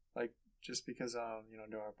 like just because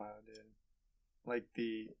Dora Pilot did like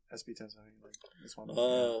the SB 10 something like this one.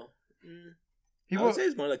 Oh, I People. would say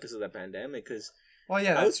it's more like because of the pandemic. Because Well,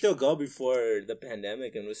 yeah, I would that's still go before the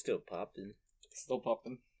pandemic and was still popping. Still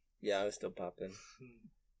popping. Yeah, I was still popping.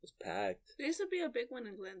 It was packed. There used to be a big one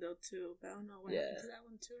in Glendale too, but I don't know what happened Yeah. to that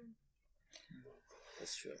one too.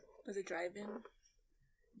 That's true. Was it drive-in?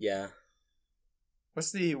 Yeah,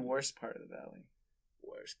 What's the worst part of the valley?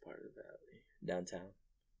 worst part of the valley, downtown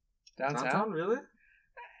Downtown. really?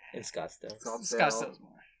 in Scottsdale, Scottsdale's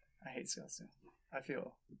more. I hate Scottsdale. I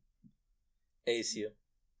feel. ASU.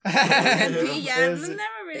 Tempe, yeah, I Is it-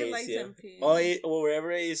 never really liked ASU. Tempe. Well, wherever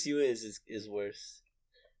ASU is worse.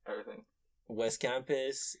 Everything. West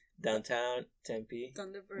Campus, downtown, Tempe.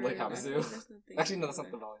 Thunderbird. Like Havasu. there's nothing Actually, no, that's over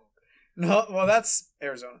not the there. volume. No, well, that's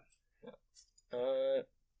Arizona.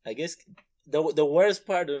 I guess the worst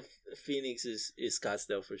part of Phoenix is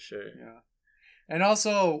Scottsdale for sure. Yeah, and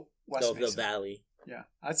also West The Mesa. valley. Yeah,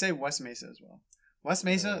 I'd say West Mesa as well. West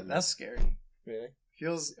Mesa, that's scary. Really?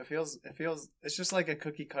 It feels. It's just like a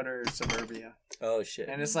cookie cutter suburbia, Oh shit.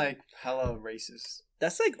 and it's like hella racist.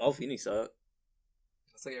 That's like all Phoenix. That's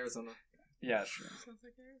like Arizona. Yeah, sure. Sounds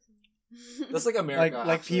like Arizona. That's like America.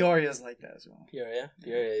 Like actually. Peoria's like that as well. Peoria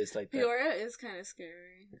is like that. Peoria is kind of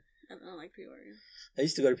scary. I don't like Peoria. I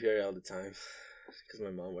used to go to Peoria all the time because my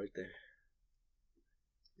mom worked there.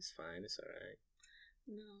 It's fine. It's alright.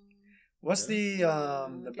 No. What's the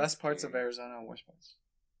No, the it best gets parts of scary. Arizona and worst parts?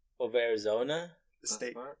 Of Arizona, The Best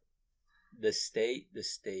state. part? the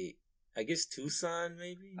state. I guess Tucson,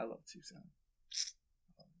 maybe. I love Tucson.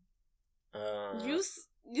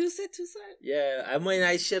 You said Tucson? Yeah, I mean,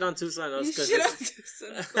 I shit on Tucson. You Because shit on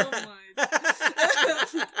Tucson so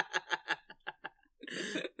much.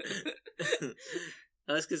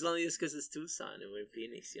 That's because only it's because it's Tucson and we're in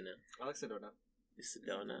Phoenix, you know. I like Sedona. It's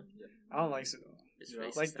Sedona. I don't like Sedona. It's You know,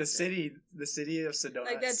 racist Like out the there. city of Sedona.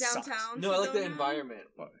 Like that sucks. downtown. No, I like the Sedona? environment.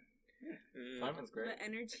 Mm. Environment's great. The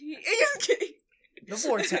energy. Just kidding. The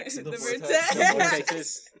vortex. The The vortex. vortex. No more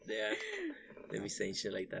Texas. Yeah, they be saying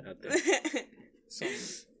shit like that out there. So,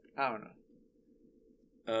 I don't know.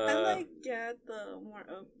 I like the more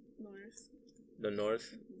up north. The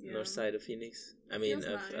north Yeah. north side of Phoenix. I mean, Feels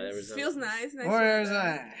of nice. Arizona. Feels nice. Nice Or weather.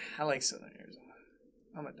 Arizona. I like Southern Arizona.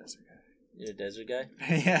 I'm a desert You're a desert guy.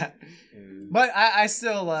 guy. Yeah, Mm. but I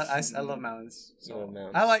still I love mountains. You love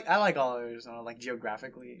mountains. I like all of Arizona. Like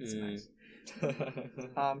geographically, it's Mm.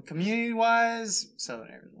 nice. Community wise, Southern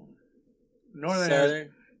Arizona.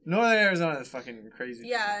 Northern Arizona is fucking crazy.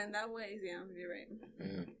 Yeah, in that way, yeah, you're right.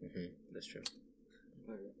 Mm-hmm. That's true.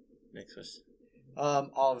 Next question. All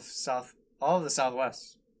of the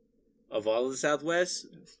Southwest. Of all of the Southwest,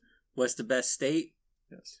 Yes. what's the best state?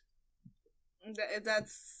 Yes.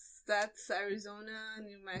 That's Arizona,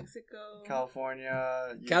 New Mexico,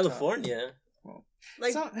 California. Utah. California.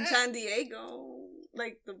 like So- San Diego,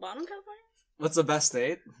 like the bottom California. What's the best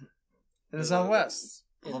state? In the Southwest.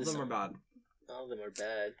 All of them are bad. all of them are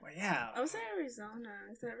bad. Well, yeah. I would say Arizona,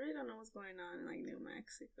 because I really don't know what's going on in like New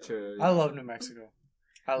Mexico. True. I love New Mexico.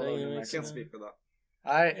 I love Yeah, New I I Mexico. can't speak for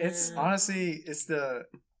that. It's honestly, it's in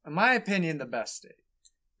my opinion, the best state.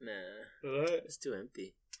 Nah, it's too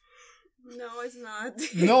empty. No, it's not.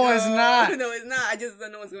 No, it's not. No, it's not. I just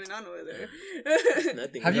don't know what's going on over there. There's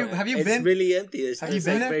nothing. Have you it's been? really empty. There's Have you just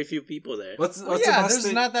been like there? very few people there. What's Well, the yeah, best there's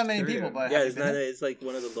state? not that many Period. people, but Yeah, have it's you been not. It's like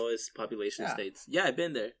one of the lowest population Yeah. states. Yeah, I've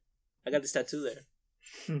been there. I got this tattoo there.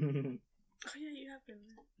 there? Oh yeah, you have been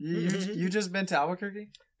there. you just been to Albuquerque?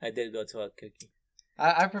 I did go to Albuquerque.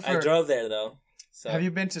 I prefer. I drove there though. So Have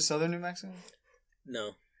you been to southern New Mexico?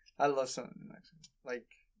 No. I love southern New Mexico. Like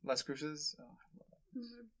Las Cruces. Oh.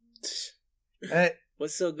 Mhm. Eh,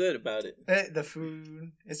 What's so good about it? the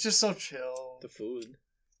food. It's just so chill. The food.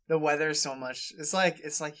 The weather so much. It's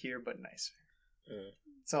like here but nicer. Uh,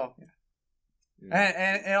 So yeah. mm.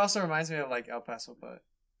 And it also reminds me of like El Paso, but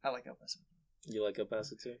I like El Paso. You like El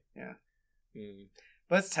Paso too? Yeah. Mm.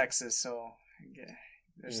 But it's Texas, so yeah.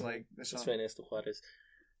 There's Mhm. like there's It's some, right next to Juarez.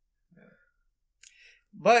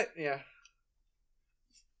 but yeah.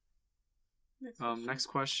 Next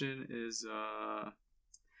question is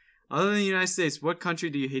other than the United States, what country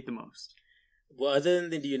do you hate the most? Well, other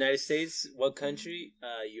than the United States, what country?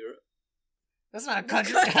 Europe. That's not a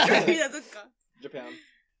country. That's a con- Japan.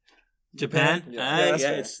 Japan. Yeah. Ah, Yeah, yeah, that's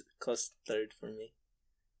fair. it's close third for me.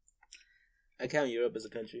 I count Europe as a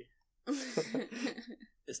country.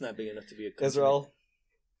 It's not big enough to be a country. Israel.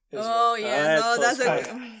 Oh yeah, Alright, no, close that's fourth.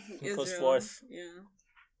 a Close Israel. fourth. Yeah.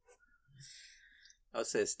 I'll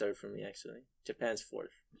say it's third for me actually. Japan's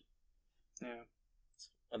fourth. Yeah.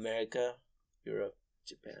 America, Europe,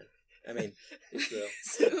 Japan. I mean, Israel.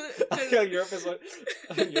 Europe is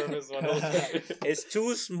one. Europe is one. It's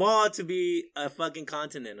too small to be a fucking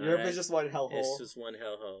continent. Europe alright? is just one hellhole. It's just one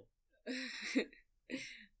hellhole.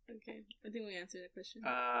 Okay, I think we answered that question.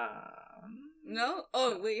 Um, No?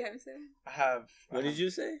 Oh, wait, you haven't said it? I have. What did you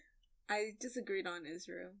say? I disagreed on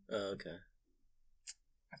Israel. Oh, okay.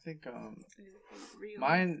 I think Real.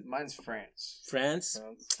 mine's France. France.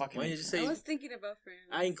 Fucking. Why did you I say? was thinking about France.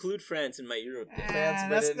 I include France in my Europe. Eh, thing. France,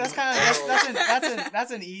 that's Britain. kind of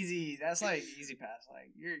that's an easy like easy pass.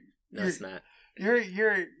 Like No, it's not.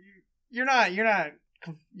 you're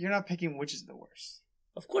not picking which is the worst.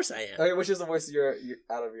 Of course I am. Okay, which is the worst you're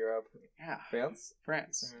out of Europe? Yeah, France?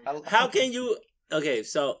 France. How can you? Okay,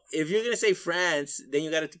 so if you're gonna say France, then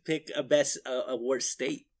you got to pick a worst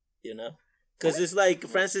state. You know, because it's like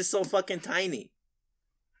France is so fucking tiny.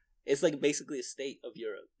 It's like basically a state of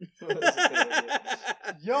Europe.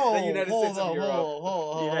 Yo, The United hold States of on, Europe.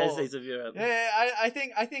 hold The on. United States of Europe. Yeah, I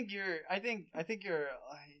think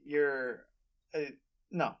you're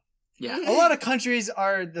no. Yeah. A lot of countries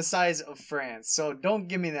are the size of France, so don't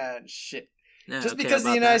give me that shit. Nah, Just okay, because the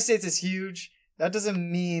about United that. States is huge, that doesn't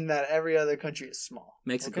mean that every other country is small.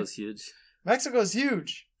 Mexico's okay? huge. Mexico's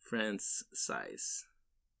huge. France size.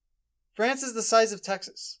 France is the size of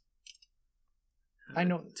Texas. I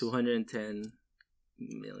know this. 210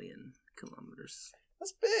 million kilometers.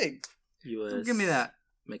 That's big. U.S. Don't give me that.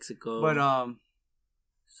 Mexico. But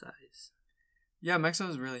size. yeah, Mexico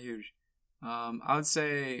is really huge. I would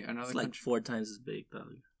say another It's like country, 4 times as big,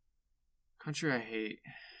 probably. country I hate.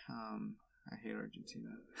 I hate Argentina.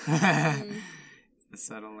 Mm.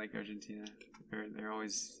 I don't like Argentina. They're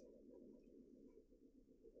always.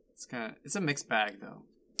 It's a mixed bag though.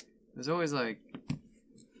 There's always like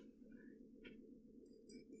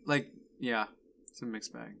yeah, it's a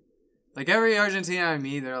mixed bag. Like every Argentina I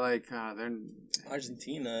meet, they're like they're.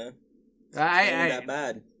 Argentina. It's not even I that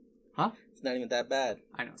bad. Huh? It's not even that bad.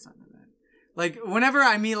 I know it's not that bad. Like whenever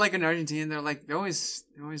I meet like an Argentinian, they're always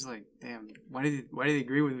like, damn, why do they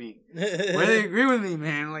agree with me? Why do they agree with me,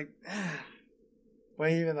 man? Like,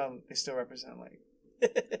 But even though they still represent like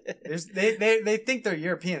they think they're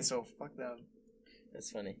European, so fuck them. That's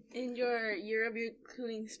funny. In your Europe, you're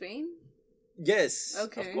including Spain? Yes.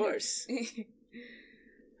 Okay. Of course.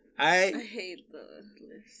 I I hate the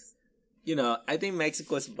list. I think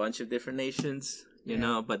Mexico is a bunch of different nations, you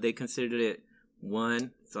know, but they considered it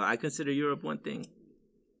one. So I consider Europe one thing.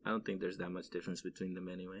 I don't think there's that much difference between them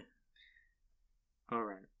anyway. all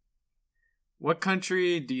right. What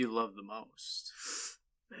country do you love the most?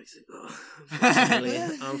 Mexico.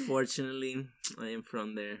 Unfortunately, I am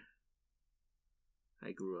from there.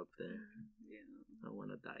 I grew up there. Yeah. I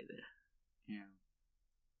want to die there. Yeah.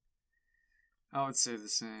 I would say the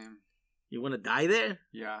same. You want to die there?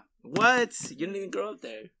 Yeah. What? You didn't even grow up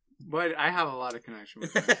there. But I have a lot of connection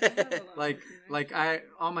with it. Like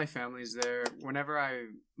all my family's there. Whenever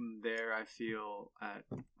I'm there, I feel at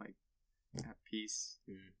peace.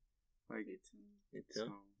 Mm. Like Me too.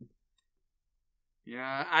 so,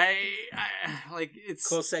 Yeah, I like it's.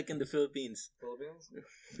 Close second, the Philippines. Philippines,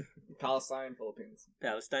 Palestine, Philippines.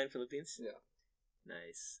 Palestine, Philippines. Yeah.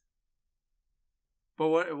 Nice.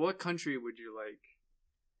 But what country would you like?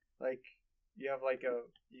 Like you have like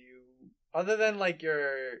other than like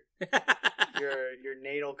your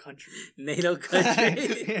natal country. NATO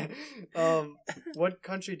country. What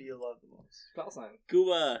country do you love the most? Palestine.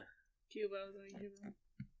 Cuba. Cuba. I was like Cuba.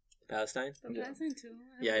 Palestine. But Yeah. Palestine too.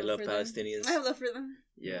 Yeah, I love for them. Palestinians. I have love for them.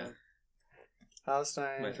 Yeah,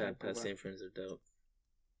 Palestine. my and Cuba. Palestinian friends are dope.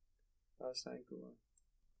 Palestine, Cuba.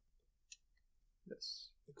 Yes.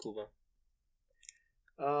 Cuba.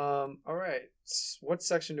 All right. What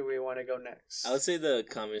section do we want to go next? I would say the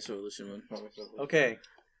Communist Revolution one. Okay.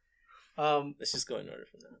 Let's just go in order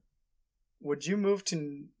from that. Would you move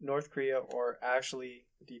to North Korea or actually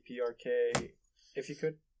DPRK if you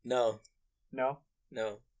could? No. No.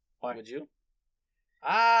 Why? Would you?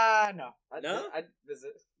 No. No? I'd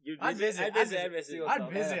visit. You'd I'd visit. I'd visit. I'd visit. what's I'd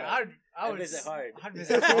up. visit. Yeah. I would visit hard. I'd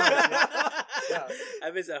visit hard. Yeah.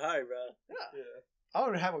 I visit hard, bro. Yeah. I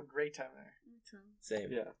would have a great time there. Me too.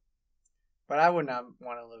 Same. Yeah. But I would not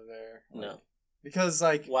want to live there. No. Because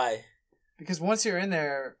like Why? because once you're in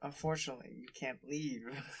there, unfortunately, you can't leave.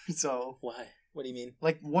 So Why? What do you mean?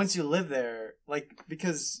 like once you live there, like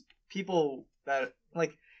because people that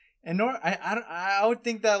like I would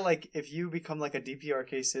think that like if you become like a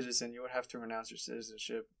DPRK citizen, you would have to renounce your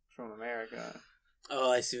citizenship from America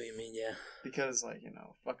Oh, I see what you mean. Yeah. because like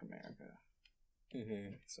fuck America.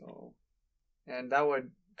 Mm-hmm. So, and that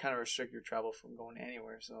would kind of restrict your travel from going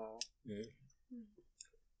anywhere. So, Mhm.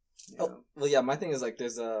 you Oh, know. well, yeah. My thing is like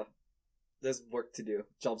there's work to do.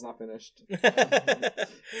 Job's not finished.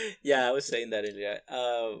 Yeah, I was saying that earlier.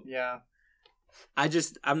 Yeah,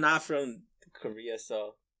 I'm not from Korea,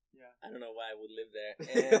 so yeah. I don't know why I would live there.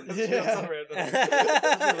 And Yeah. So random.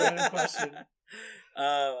 That's a random question.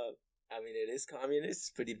 I mean, it is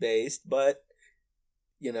communist, pretty based, but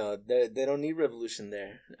they don't need revolution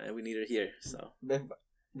there, and we need it here. So If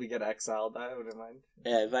we get exiled, I wouldn't mind.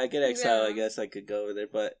 yeah, if I get exiled, I Yeah. guess I could go over there,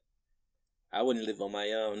 but I wouldn't live on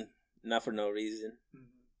my own, not for no reason.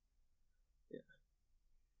 Yeah.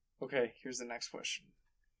 Okay, here's the next question.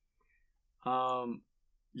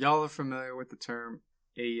 Y'all are familiar with the term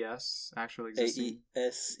AES, actual existing,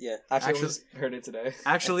 AES, yeah. Actually, Actually- I just heard it today.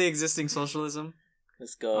 actually existing socialism.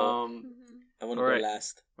 Let's go. Mm-hmm. I want to alright. go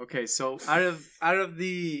last. Okay, so out of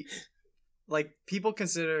the like people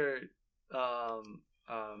consider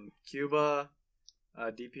Cuba,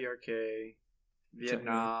 DPRK,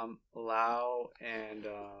 Vietnam, Laos, and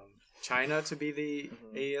China to be the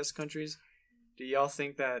Mhm. AES countries. Do y'all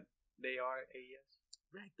think that they are AES?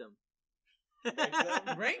 Rank them.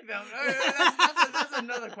 Rank them. That's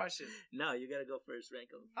another question. No, you gotta go first. Rank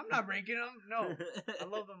them. I'm not ranking them. No, I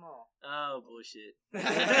love them all. Oh bullshit.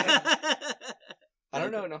 I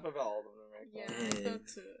don't know enough about all of them. Right? Yeah, I feel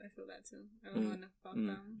too. I feel that too. I don't know enough about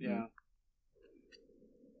them. Yeah.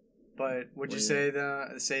 But would you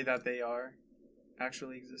Well, say that they are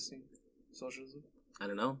actually existing socialism? I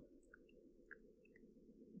don't know.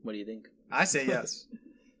 What do you think? I say yes.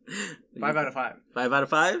 5 out of 5. 5 out of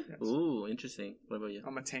 5? Yes. Ooh, interesting. What about you?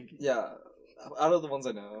 I'm a tanky. Yeah, out of the ones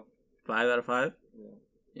I know. 5 out of 5? Yeah.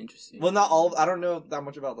 Interesting. Well, not all. I don't know that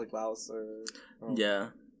much about like Laos or. Yeah.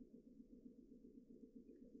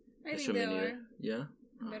 I think Sure, they me neither. are Yeah.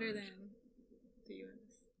 better than the U.S.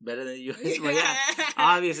 Better than you. Well, yeah.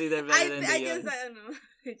 Obviously, they're better than I the guess US. I don't know.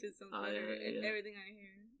 It just sounds Oh, better. yeah, yeah. Everything I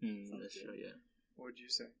hear. sounds That's good. true, yeah. What would you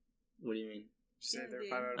say? What do you mean? Would you say Yeah, they're dude.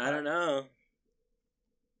 5 out of 5? I don't know.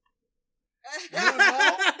 You don't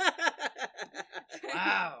know?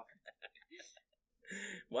 Wow.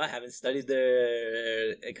 Well, I haven't studied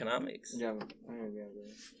their economics. Yeah.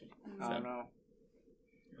 I don't know.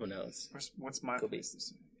 Who knows? What's my Could be. place to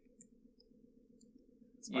say?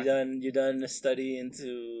 It's You my- done a study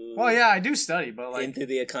into Well, yeah, I do study, but like, into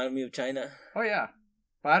the economy of China? oh yeah,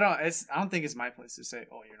 but I don't think it's my place to say,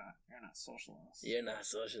 oh, you're not socialist. You're not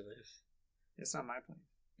socialist. It's not my place.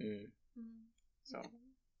 Mm. So,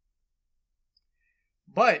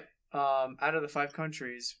 but out of the 5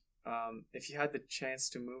 countries, if you had the chance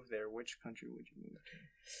to move there, which country would you move to?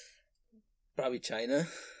 Probably China.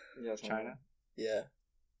 Yeah, China. Yeah.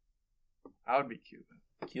 I would be Cuba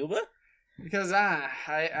Cuba? because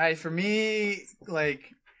I for me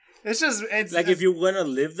like it's Like if you want to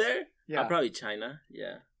live there? yeah Probably China.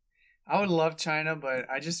 Yeah. I would love China, but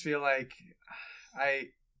I just feel like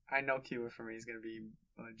I know Cuba for me is gonna be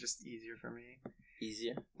just easier for me,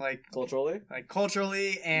 Easier. like Culturally.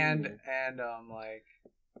 culturally and Mm. like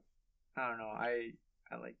I don't know I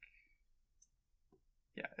like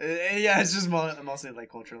Yeah, it's just mostly like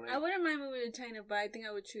culturally. I wouldn't mind moving to China, but I think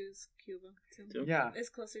I would choose Cuba too. Yeah. It's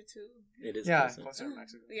closer to. It is Yeah, closer. closer to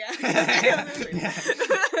Mexico. Yeah. Yeah.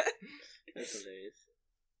 That's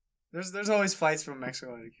hilarious. There's always flights from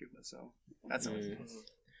Mexico to Cuba, so that's always Mm. nice.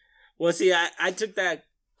 Well, see, I took that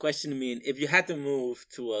question to mean if you had to move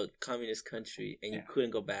to a communist country and you Yeah.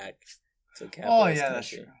 couldn't go back to a Oh capitalist yeah, that's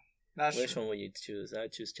country, true. That's which true. one would you choose? I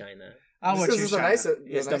would choose China. I would choose China. It's the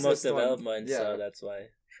most nicest one. developed one, Yeah. so that's why.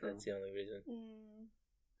 True. That's the only reason. Mm.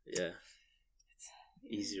 Yeah.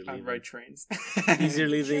 Easier On leaving. right trains. Easier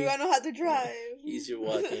leaving. True, I know how to drive. Easier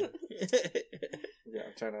walking. Yeah,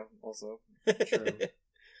 China also. True.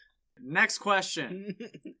 Next question.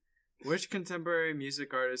 Which contemporary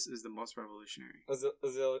music artist is the most revolutionary?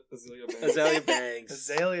 Azalea Banks. Azalea Banks.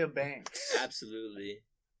 Azalea Banks. Absolutely.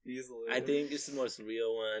 Easily. I think it's the most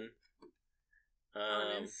real one.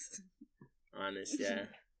 Honest. Honest, yeah.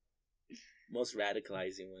 Most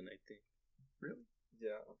radicalizing one, I think. Really?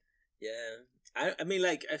 Yeah. Yeah. I mean,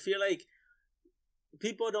 like, I feel like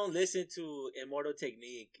people don't listen to Immortal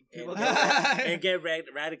Technique and People get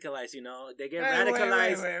radicalized, you know? They get Wait,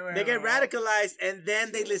 radicalized. wait, They get wait. radicalized and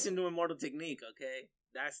then they listen to Immortal Technique, okay?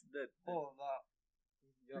 That's the... Hold up.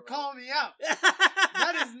 Yeah, You're right. calling me out.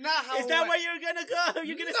 That is not how Is it that went. where you're gonna go?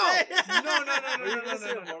 You're gonna No. say? Are you No, gonna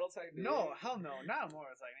say no. Immortal Technique? No, hell no. Not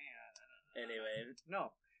Immortal Technique. Anyway.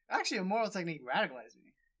 No. Actually, Immortal Technique radicalized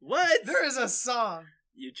me. What? There is a song,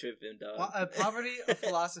 You tripping, dog. Poverty of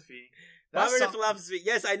Philosophy. That Poverty song- Philosophy.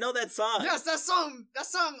 Yes, I know that song. Yes, that song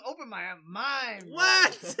opened my mind. bro.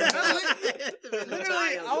 What?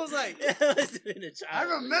 Literally, I was like, I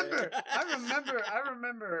remember.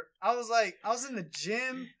 I was like, I was in the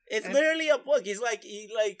gym. It's And- literally a book. He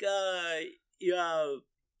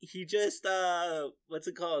just what's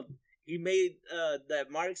it called? He made that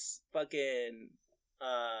Marx fucking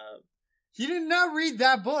He did not read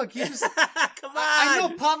that book. He just. come on. I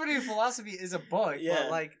know Poverty of Philosophy is a book, Yeah.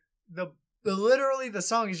 but like the literally the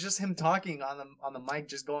song is just him talking on the mic,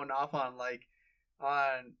 just going off on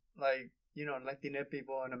you know, Latino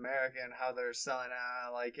people in America and how they're selling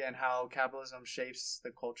out, like, and how capitalism shapes the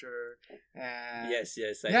culture. And Yes.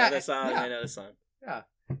 I Yeah, know that song. yeah. I know the song.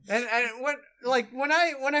 and when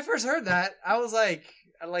I first heard that, I was like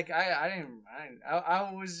I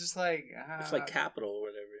was just like It's like Capital or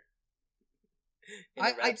whatever. In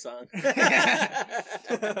I- a rap song.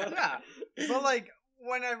 yeah, but like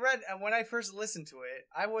when I first listened to it,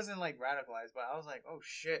 I wasn't like radicalized, but I was like, oh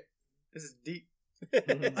shit, this is deep.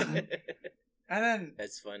 And then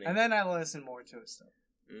That's funny. I listened more to it stuff.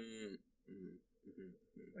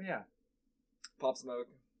 But yeah. Pop Smoke.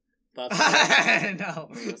 Pop No, Smoke.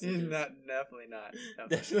 definitely not.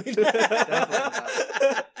 Definitely Definitely not.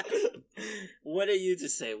 What are you to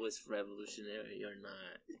say was revolutionary or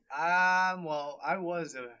not? Well, I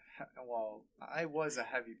was a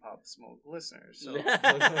heavy Pop Smoke listener, so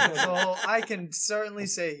I can certainly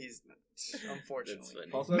say he's not. That's Unfortunately,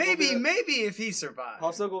 funny. Pop Smoke maybe will be if he survived.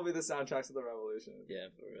 Pop Smoke will be the soundtracks of the revolution. Yeah,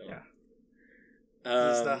 for real. Yeah.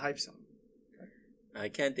 It's the hype song. I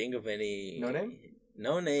can't think of any. No name?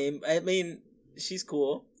 No name. I mean, she's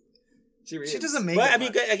cool. She doesn't make. But it I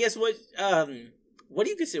mean, much. I guess what do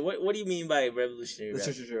you consider? What do you mean by revolutionary That's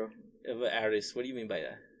rap true. of an artist? What do you mean by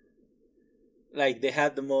that? Like they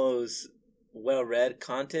have the most well-read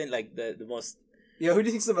content, like the most. Yeah, who do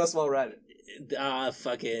you think's the most well read?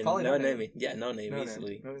 Fucking Probably no No name. Name. Yeah, no name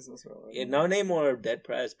easily. No Name's the most well read. Yeah, no name or Dead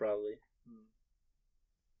Prez probably.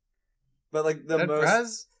 But like the Dead most.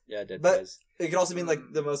 Prez? Yeah, Dead But- Prez. It could also mean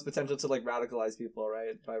like the most potential to like radicalize people,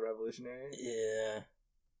 right? By revolutionary. Yeah.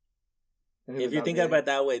 And who If would you that think be? about it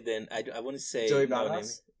that way, then I wouldn't say Joey no name.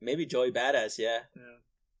 Badass? Maybe Joey Badass. Yeah, Yeah.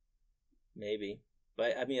 maybe.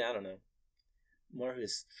 But I mean, I don't know. More of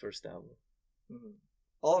his first album, Mhm.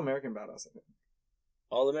 All American Badass. I think.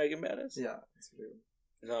 All American Badass. Yeah, that's pretty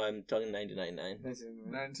good. No, I'm talking 1999.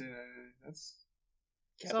 1999. That's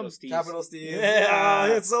Capital Some- Steve. Capital Steve. Yeah.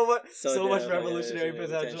 It's so much, so much damn revolutionary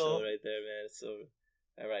potential. right there, man. So,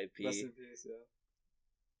 R.I.P. Rest in peace, yeah.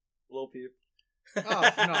 Lil Peep. oh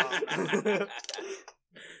no.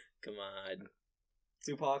 Come on,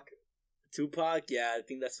 Tupac. Tupac. Yeah, I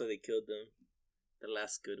think that's why they killed them. The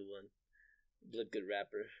last good one, the good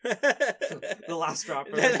rapper. The last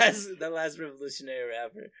rapper. The last revolutionary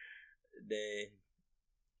rapper. Dang.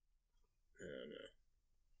 I don't know.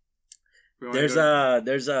 We wanna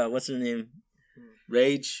There's what's her name?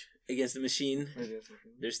 Rage Against the Machine.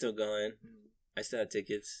 They're still going. I still have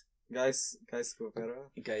tickets. Guys Guevara.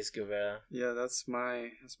 Guys Guevara. Yeah, that's my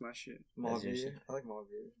shit. That's your Mavi. shit. I like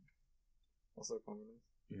Mavi. Also communist.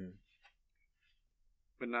 Mm.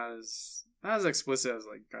 But not as explicit as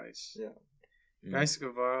like guys. Yeah. Guys,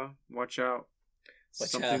 Guevara, watch out. Watch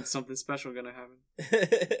something out. something special gonna happen.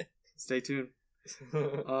 Stay tuned.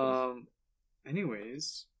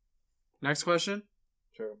 Anyways, next question.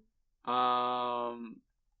 True. All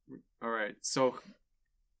right. So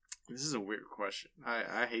this is a weird question.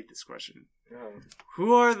 I hate this question.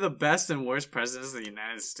 Who are the best and worst presidents of the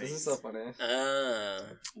United States? This is so funny.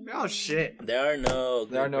 Oh shit. There are no.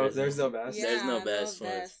 There's no best. Yeah, There's no best no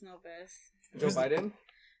ones. best, no best. Joe Biden,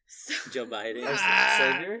 Joe Biden.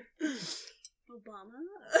 Savior. Obama.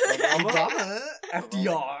 Obama.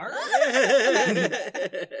 FDR.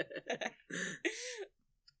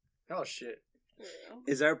 Oh shit.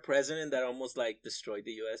 Is there a president that almost like destroyed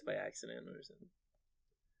the U.S. by accident or something?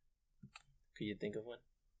 Could you think of one?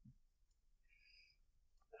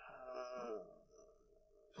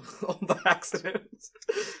 All the accidents.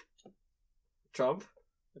 Trump.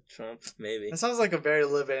 Trump, maybe. That sounds like a very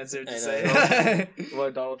live answer to I say.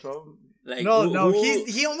 What, Donald Trump? Like no, who,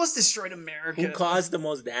 he almost destroyed America. who caused the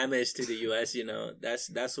most damage to the U.S. You know,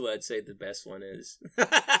 that's who I'd say the best one is.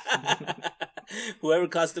 Whoever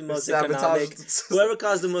caused the most economic, whoever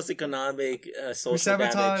caused the most economic social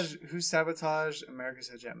damage. Who sabotaged America's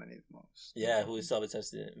hegemony the most? Yeah, who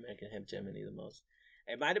sabotaged the American hegemony the most?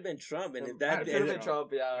 It might have been Trump, and if It that could have been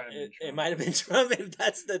Trump, yeah. it might have been Trump. If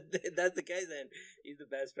that's the case, then he's the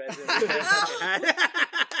best president we've ever fucking had.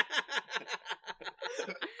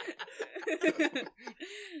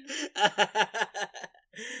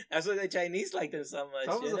 That's why the Chinese liked him so much.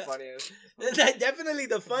 Trump was you the know? funniest. Definitely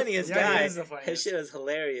the funniest Yeah, guy. he is the funniest. His shit was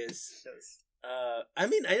hilarious. Yes. I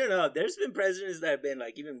mean, I don't know. There's been presidents that have been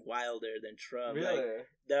like even wilder than Trump. Really? Like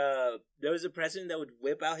there was a president that would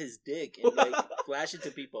whip out his dick and like flash it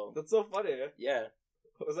to people. That's so funny. Yeah,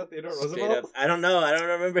 Was that Theodore straight Roosevelt? up. I don't know. I don't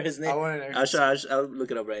remember his I name. want I'll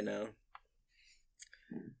look it up right now.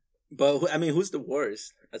 But I mean, who's the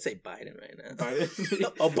worst? I'd say Biden right now. Biden?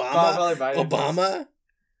 Obama. Probably Biden. Obama.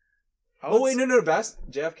 Oh, wait, no, best?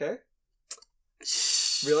 JFK?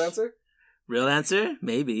 Real answer? Real answer?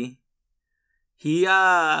 Maybe. He,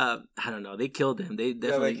 I don't know. They killed him. They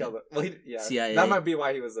definitely Yeah, they killed him. Well, yeah. CIA. That might be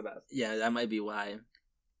why he was the best. Yeah, that might be why.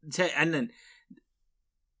 And then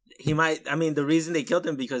he might. I mean, the reason they killed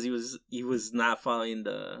him because he was not following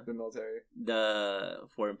The military. the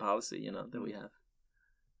foreign policy. You know that we have.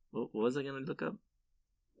 What was I gonna look up?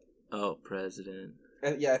 Oh, president.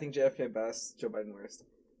 And yeah, I think JFK best, Joe Biden worst.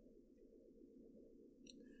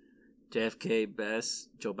 JFK best,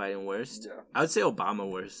 Joe Biden worst. Yeah. I would say Obama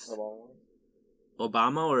worst.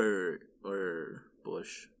 Obama or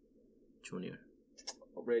Bush Jr.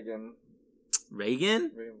 Reagan.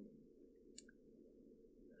 Reagan?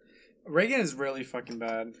 Reagan is really fucking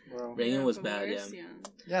bad, bro. Reagan was the bad, worst, yeah.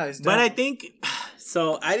 Yeah, he's But I dead. think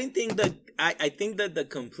so. I didn't think that. I think that the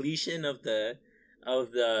completion of the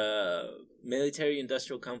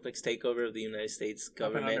military-industrial complex takeover of the United States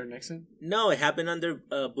Happened government. under Nixon. No, it happened under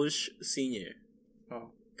Bush Senior Oh,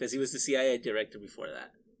 because he was the CIA director before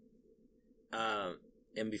that.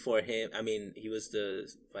 And before him, I mean, he was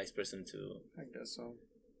the vice president I guess so.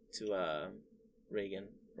 to Reagan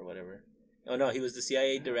or whatever. Oh no, he was the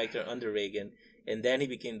CIA director under Reagan, and then he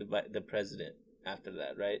became the president after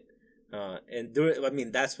that, right? And I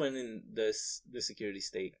mean, that's when the security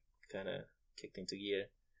state kind of kicked into gear.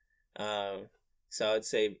 So I'd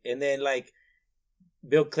say, and then like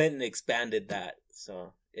Bill Clinton expanded that,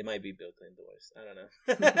 so it might be Bill Clinton the worst. I don't know.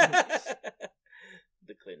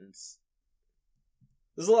 The Clintons.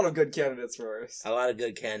 There's a lot of good candidates for us. A lot of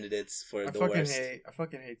good candidates for I the fucking worst. hate. I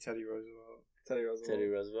fucking hate Teddy Roosevelt. Teddy Roosevelt. Teddy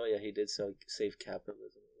Roosevelt, yeah, he did save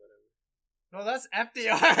capitalism or No, that's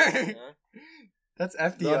FDR. whatever. Huh? That's The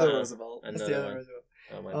FDR. other Roosevelt. That's Another the other one. Roosevelt.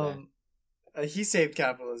 Oh my bad. He saved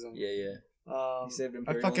capitalism. Yeah, yeah. He saved I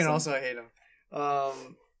imperialism. fucking also hate him.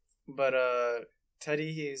 But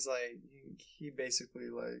Teddy, he's like he basically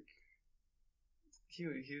like he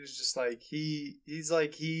was just like he's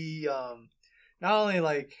like he not only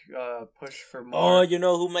like pushed for more. Oh, you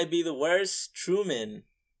know who might be the worst? Truman.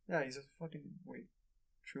 Yeah, he's a fucking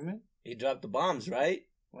Truman. He dropped the bombs, right?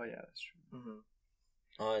 Well, yeah, that's true. Mhm.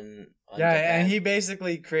 On Yeah, Japan. and he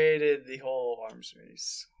basically created the whole arms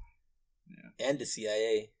race. and the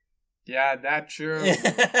CIA. Yeah, that's true.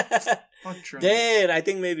 Fuck Truman. Dude, I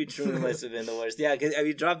think maybe Truman must have been the worst. Yeah, because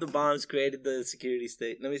he dropped the bombs, created the security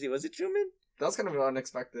state. Let me see, was it Truman? That was kind of an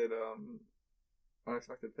unexpected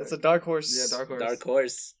pick. That's a dark horse. Yeah, dark horse. Dark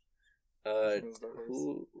Horse. It was Dark Horse.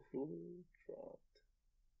 Who dropped?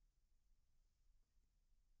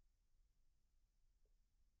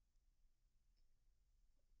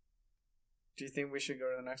 Do you think we should go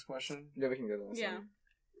to the next question? Yeah, we can go to this Yeah. one.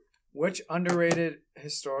 Which underrated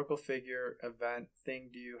historical figure, event, thing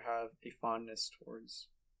do you have a fondness towards?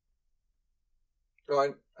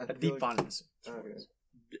 Oh, I A feel deep like- fondness.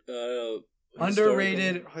 okay.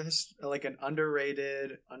 Underrated, like an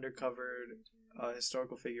underrated, undercovered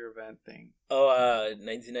historical figure, event, thing.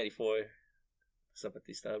 1994.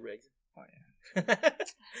 Zapatista uprising. Oh yeah.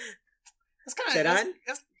 That's That's kind Cheran?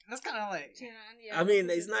 of that's kind of like Yeah, I mean,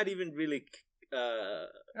 it's not even really.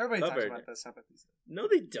 everybody Covered. talks about the Zapatista. No,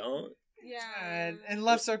 they don't. Yeah. In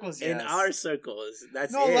left circles, yes. In our circles,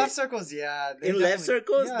 that's no it. left circles, yeah. They In left definitely-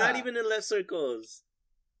 circles, yeah. not even in left circles.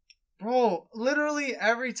 Bro, literally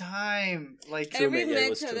every time, like Every Truman, yeah, it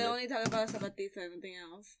was mecha, they Truman. only talk about Zapatista and nothing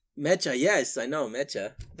else. Mecha, yes, I know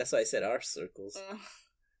Mecha. That's why I said our circles.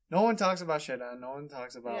 no one talks about Sheda, no one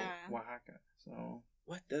talks about Yeah. Oaxaca. So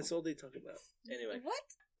What? That's all they talk about. Anyway. What?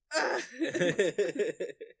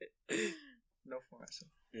 no for myself.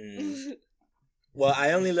 Mm. Well,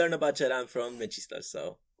 I only learned about Cheran from Mechista,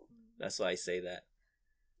 so that's why I say that.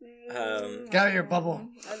 Get out of your bubble.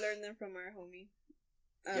 I learned them from our homie.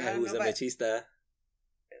 I Yeah, don't who's know, a but- Mechista?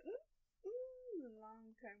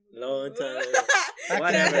 Long time ago. Long time.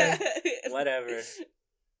 Whatever. Whatever.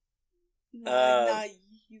 Not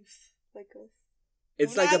youth like us.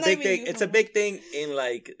 It's Well, like a not big even thing. you It's a from- big thing in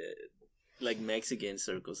like Mexican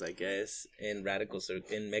circles, I guess, in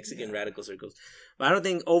Mexican radical circles. But I don't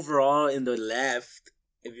think overall in the left,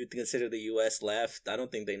 if you consider the U.S. left, I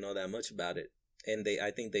don't think they know that much about it, and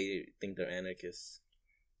I think they think they're anarchists.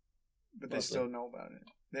 But they Also. still know about it.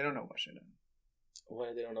 They don't know about Sheda.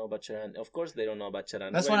 Why they don't know about Cheran? Of course they don't know about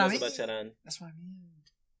Cheran. That's Nobody what I knows about Cheran. That's what I mean.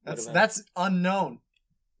 What That's about- that's unknown.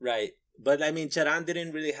 Right. But I mean, Cheran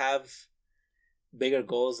didn't really have bigger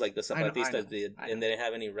goals like the I know, Zapatistas did, I know. and they didn't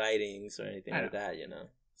have any writings or anything I like know. that, you know?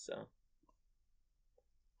 So,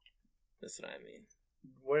 that's what I mean.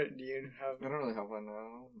 What do you have? I don't really have one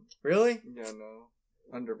now. Really? Yeah, no.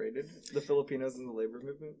 Underrated. The Filipinos in the labor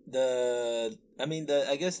movement. I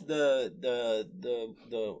guess the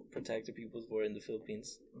protected peoples were in the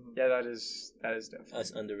Philippines. Yeah, that is definitely.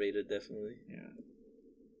 Us underrated, definitely. Yeah.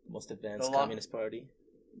 Most advanced The lo- Communist Party.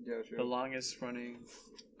 Yeah, sure. The longest running.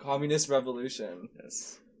 Communist Revolution.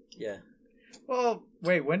 Yes. Yeah. Well,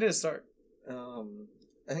 wait. When did it start?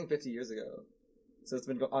 I think 50 years ago. So it's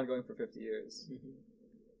been ongoing for 50 years.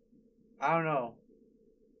 I don't know.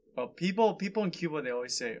 But people in Cuba, they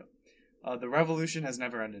always say, the revolution has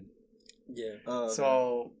never ended. Yeah. Okay.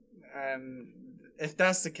 So, and if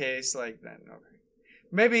that's the case, like then okay,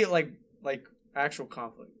 maybe like actual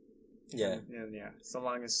conflict. Yeah. Yeah. It's the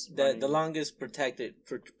longest. The running- longest protracted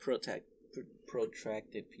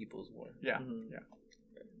peoples war. Yeah. Mhm. Yeah.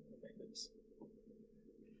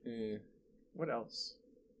 Mm. What else?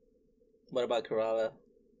 What about Kerala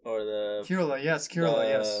or the Kerala, yes. Kerala,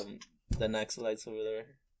 yes. the Naxalites over there?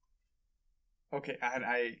 Okay, I don't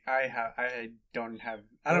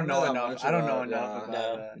don't know know that enough. much I don't know about- enough yeah. about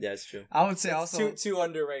No, that. yeah, it's true. I would say also too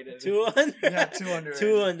underrated. Too underrated. too underrated.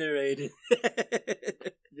 Too underrated.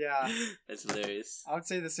 yeah. That's hilarious. I would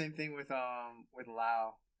say the same thing with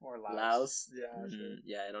Lao or Laos. Laos. Yeah, sure.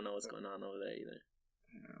 Yeah, I don't know what's going on over there either.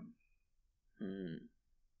 Yeah. Hmm.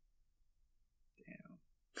 Damn.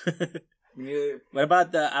 What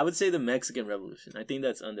about I would say the Mexican Revolution. I think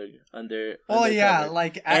that's under. Oh yeah, undercovered.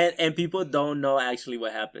 like and people don't know actually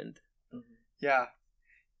what happened. yeah,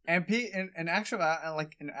 and in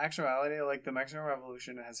actuality, like the Mexican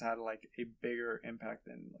Revolution has had like a bigger impact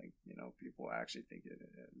than like people actually think it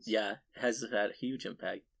is. Yeah, it has had a huge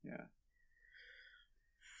impact. Yeah.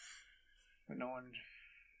 But no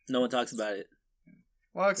one talks about it.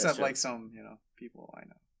 well except true. like some people I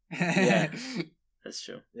know. Yeah. That's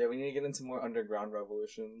true. Yeah, we need to get into more underground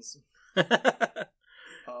revolutions.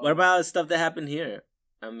 What about stuff that happened here?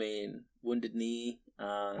 I mean, Wounded Knee.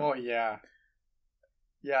 Oh yeah,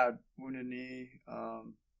 Wounded Knee. I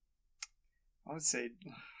would say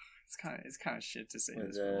it's kind of shit to say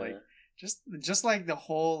this, but like just like the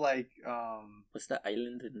whole like what's that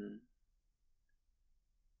island in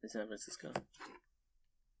San Francisco?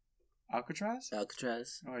 Alcatraz.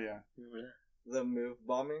 Alcatraz. Oh yeah, Remember that? The move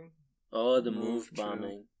bombing. Oh, the Move, move true.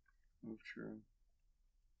 bombing. oh true.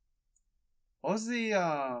 What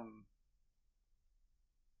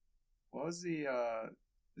was the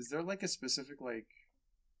is there like a specific like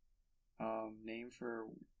name for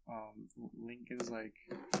Lincoln's like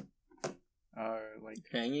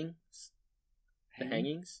Hangings? The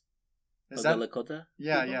hangings? Is Of that the Lakota?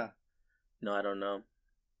 yeah people? yeah No, I don't know.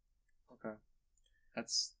 okay I'd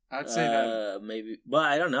say that maybe. Well,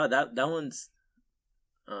 I don't know. That one's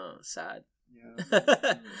sad.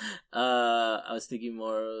 yeah I was thinking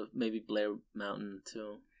more of maybe Blair Mountain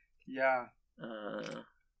too. yeah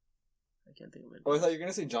I can't think of it. Oh, I thought you were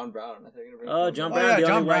gonna say John Brown. I thought you were gonna Oh, bring John Oh, Brown, yeah, the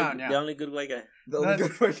John only Brown, white, yeah. the only good white guy. the only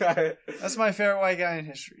good white guy. That's my favorite white guy in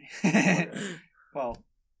history. Well,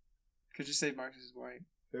 could you say Marx is white?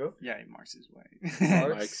 Who? Yeah, Marx is white.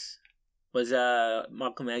 Marx? Marx was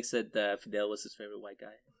Malcolm X said Fidel was his favorite white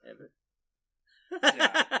guy ever.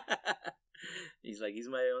 Yeah. He's like, he's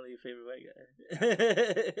my only favorite white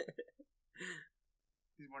guy.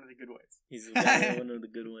 He's one of the good ones. He's one of the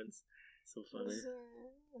good ones. So funny. Was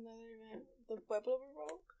another event? The Pueblo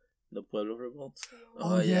Revolt? The Pueblo Revolt.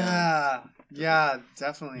 Oh, yeah. Yeah,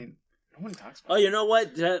 definitely. No one talks about Oh, you know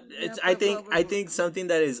what? It's I Pueblo think Revolt. something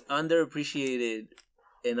that is underappreciated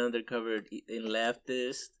and undercovered in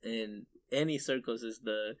leftist in any circles is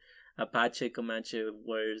the Apache Comanche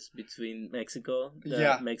wars between Mexico. The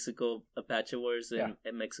Yeah. Mexico Apache wars and, Yeah.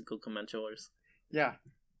 and Mexico Comanche wars. Yeah.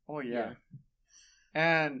 Oh, yeah.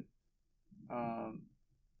 And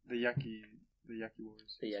the Yaqui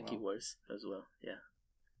Wars. The as Yaqui well. wars as well. Yeah.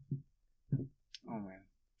 Oh man,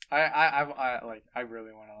 I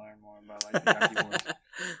really want to learn more about like the Yaqui Wars.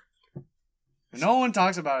 And no one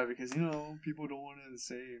talks about it because people don't want to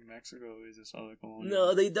say Mexico is a solid colonial.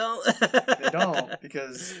 No, they don't. They don't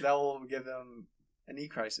because that will give them an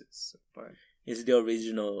e-crisis. But It's the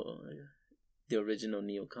original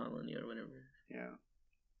neo-colony or whatever. yeah.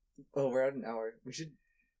 Oh, we're at an hour. We should.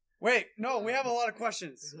 Wait, no, we have a lot of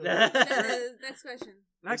questions. Next question.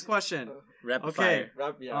 Next question. Rapid Okay.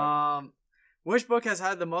 fire. Yeah. Which book has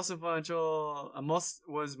had the most influential,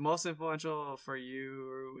 was most influential for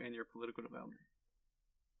you in your political development?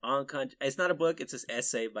 It's not a book. It's an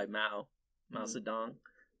essay by Mao Mm-hmm. Zedong,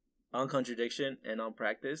 on contradiction and on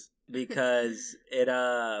practice, because it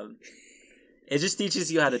just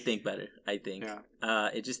teaches you how to think better. I think. Yeah.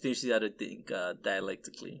 It just teaches you how to think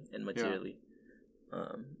dialectically and materially.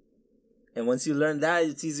 And once you learn that,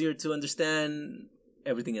 it's easier to understand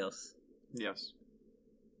everything else. Yes.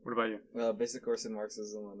 What about you? Basic course in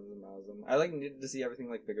Marxism, Leninism, Maoism. I needed to see everything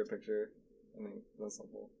bigger picture. I mean, that's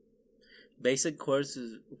helpful. Basic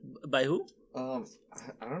courses by who? I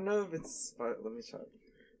don't know if it's. But let me check.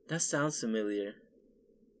 That sounds familiar.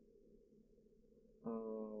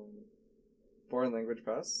 Foreign Language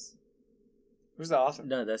Press. Who's the author?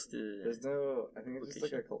 No, that's the. There's no. I think it's just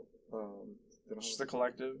like a. they don't Just have- a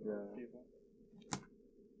collective Yeah. of people.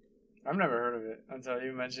 I've never heard of it until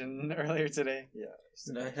you mentioned earlier today. Yeah.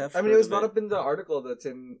 I have. I mean, it heard was of brought up in the article, the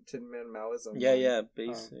Tin Man Maoism. Yeah, yeah,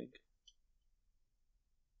 basic.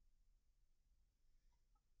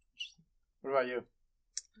 What about you?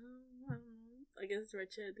 I guess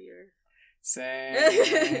Richard the Earth.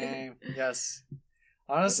 Same. Yes.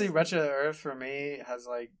 Honestly, Wretched Earth for me has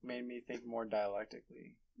made me think more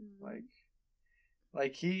dialectically.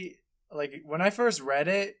 When I first read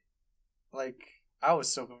it, I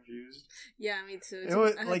was so confused. Yeah, me too. It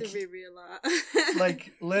was, I had to reread a lot.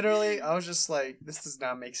 Literally, I was just like, this does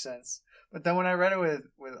not make sense. But then when I read it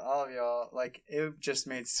with all of y'all, it just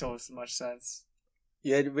made so much sense.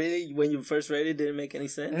 Yeah, really? When you first read it, didn't make any It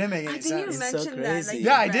sense? didn't make I any think you sense. It's so mentioned that. crazy. Like,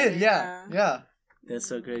 Yeah, I you did. read it, Yeah. That's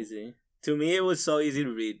so crazy. To me, it was so easy to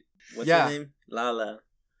read. What's Yeah. her name? Lala.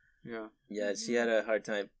 Yeah. Yeah, she had a hard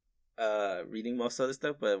time reading most of the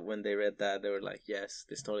stuff, but when they read that, they were like, yes,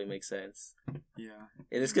 this totally makes sense. Yeah.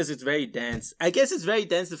 It is because it's very dense. I guess it's very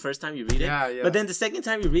dense the first time you read it. Yeah, yeah. But then the second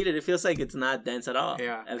time you read it, it feels like it's not dense at all.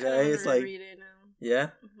 Yeah. And I then it's like, read it now. yeah.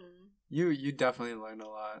 You definitely learned a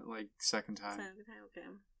lot, second time. Okay.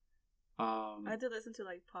 I I had to listen to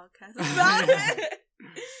podcasts about it.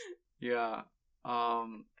 Yeah.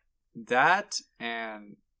 That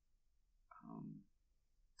and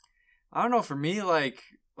I don't know, for me I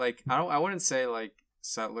wouldn't say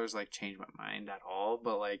Settlers changed my mind at all,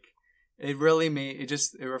 but it really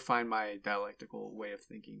it refined my dialectical way of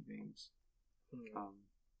thinking things.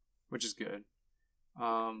 Which is good.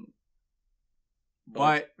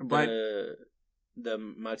 But the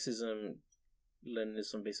Marxism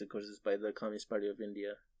Leninism basic courses by the Communist Party of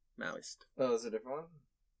India, Maoist. Oh, is it a different one?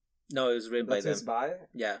 No, it was written by That's them. his by?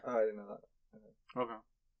 Yeah. Oh, I didn't know that. okay.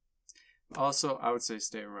 Also, I would say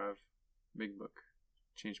Stay and Rev, big book,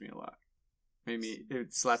 changed me a lot.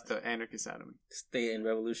 It slapped the anarchist out of me. Stay in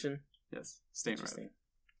Revolution. Yes, Stay and Rev. Interesting.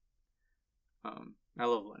 I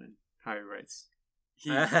love Lenin. How he writes.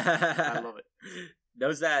 I love it.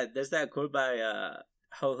 There's that quote by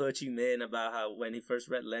Ho Chi Minh about how when he first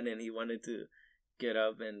read Lenin, he wanted to get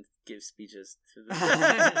up and give speeches to the.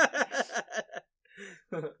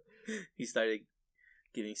 He started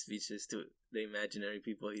giving speeches to the imaginary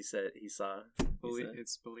people he saw.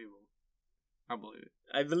 It's believable. I believe it.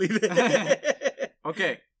 I believe it.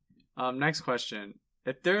 Okay. Next question.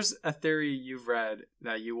 If there's a theory you've read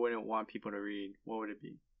that you wouldn't want people to read, what would it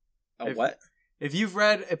be? A If- what? If you've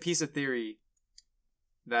read a piece of theory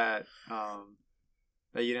that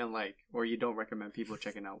that you didn't like or you don't recommend people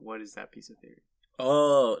checking out, what is that piece of theory?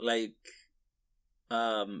 Oh, like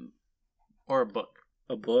Or a book?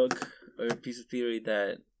 a book or a piece of theory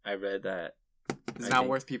that I read that It's I not think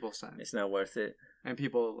worth people's time. it's not worth it. And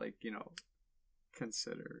people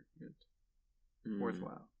consider it Mm.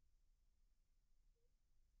 worthwhile.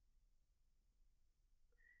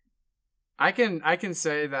 I can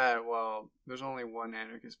say that, well, there's only one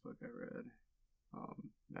anarchist book I read.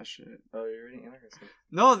 That shit. Oh, you're reading anarchist.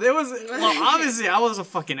 No, there was, well, obviously I was a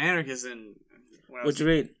fucking anarchist when I was What'd you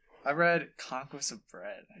read? I read Conquest of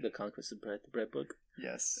Bread. The Conquest of Bread, the bread book.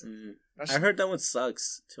 Yes, Mm. That's- I heard that one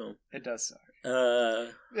sucks too. it does suck.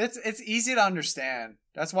 Uh, It's easy to understand.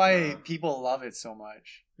 That's why people love it so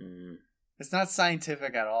much. mm, It's not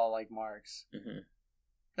scientific at all, like Marx. mhm.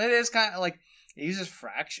 It is kind of like it uses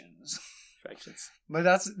fractions, Fractions. but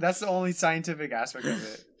that's the only scientific aspect of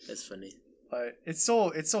it. That's funny. But it's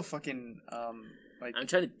so fucking like I'm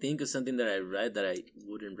trying to think of something that I read that I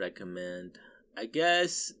wouldn't recommend. I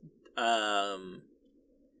guess I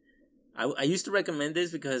used to recommend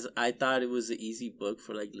this because I thought it was an easy book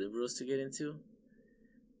for like liberals to get into.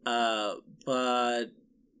 But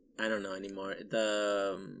I don't know anymore.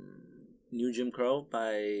 The New Jim Crow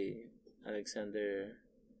by Alexandra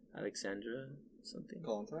something.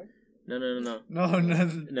 Kollontai? No, no.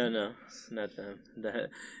 no, not them.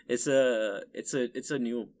 It's a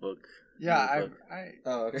new book. Yeah, New book.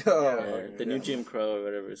 Oh, okay. Yeah, Oh, The New Jim Crow or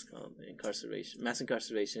whatever it's called, mass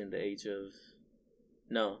incarceration in the age of.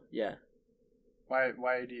 No, yeah.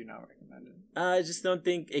 Why do you not recommend it? I just don't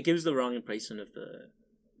think it gives the wrong impression of the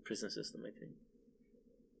prison system. I think.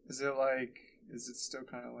 Is it still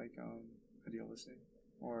kind of like idealistic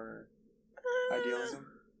or idealism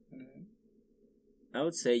in it? I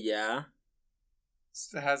would say yeah.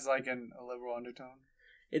 It has like a liberal undertone.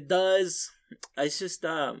 It does. It's just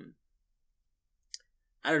I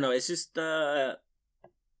don't know. It's just I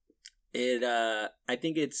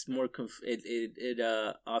think it's more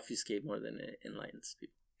it obfuscate more than it enlightens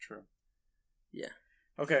people. True. Yeah.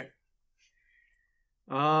 Okay.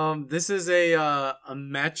 This is a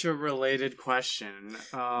matcha related question.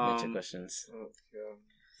 Matcha questions. Oh, yeah.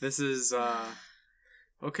 This is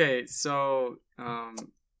okay. So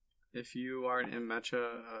if you aren't in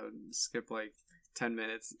matcha, skip like 10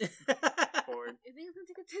 minutes forward. You think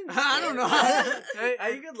it's gonna take a 10 I don't know.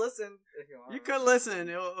 Hey, you could listen if you want. You could listen.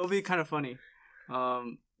 It'll be kind of funny.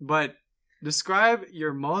 But describe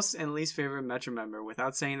your most and least favorite Metro member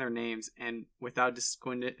without saying their names and without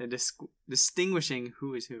distinguishing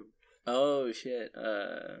who is who. Oh shit.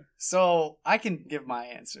 So I can give my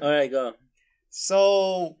answer. All right, go.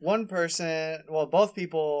 So one person, well, both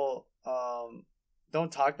people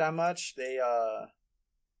don't talk that much. They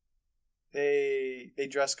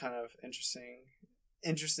dress kind of interesting.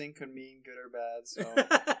 Interesting could mean good or bad. So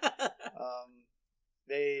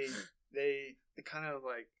they kind of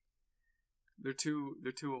like They're too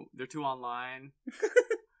online.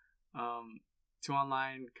 Too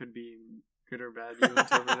online could be good or bad. You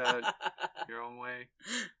interpret that your own way.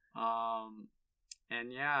 And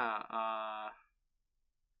yeah,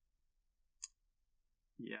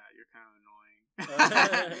 you're kind of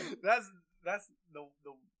annoying. that's the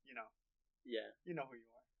Yeah. you know who you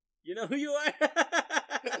are. You know who you are?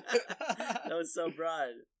 That was so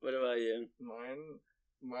broad. What about you? Mine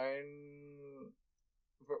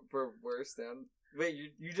for worst and wait, you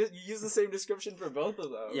use the same description for both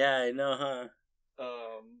of them. Yeah, I know, huh?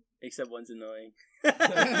 Except one's annoying.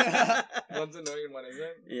 One's annoying and one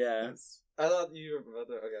isn't. Yeah. I thought you were both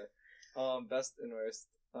okay. Best and worst.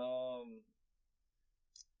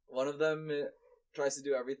 One of them tries to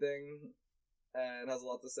do everything and has a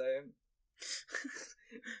lot to say,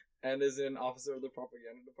 and is an officer of the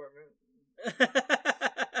propaganda department.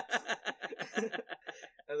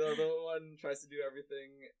 And the other one tries to do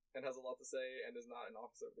everything and has a lot to say and is not an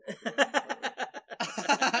officer of the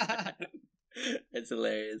propaganda department. It's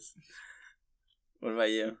hilarious. What about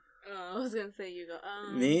you? Oh, I was gonna say you go.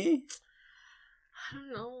 Me? I don't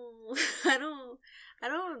know. I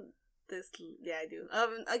don't. Yeah, I do.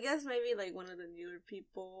 I guess maybe like one of the newer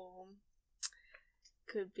people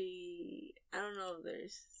could be. I don't know if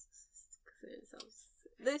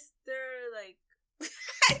they're like.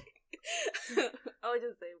 I would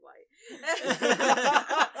just say white. And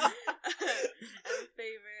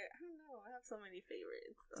favorite. I don't know. I have so many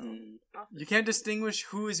favorites. So You can't distinguish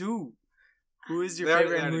who is who. Who is your They already-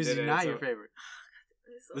 favorite and they who's already did it, not so- your favorite?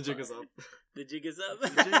 It's so The jig is hard. up. The jig is up. The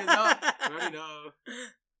jig is up. I already know.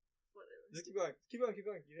 Whatever. Just keep going. Keep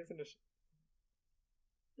going. You didn't finish.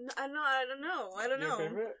 No, I don't know. I don't Your know.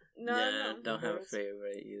 favorite? No, yeah, no. don't have a Favorites?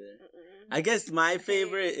 favorite either. Mm-mm. I guess my Okay,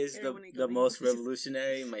 favorite is everyone can the leave. most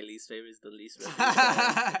revolutionary. My least favorite is the least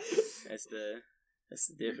revolutionary. That's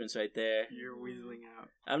the difference right there. You're weaseling out.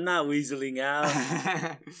 I'm not weaseling out.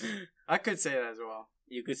 I could say that as well.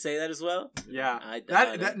 You could say that as well. Yeah. I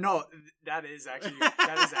doubt That it. no, that is actually it.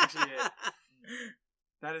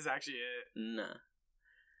 That is actually it. Nah.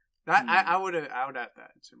 That I would add that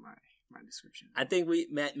to my description. I think we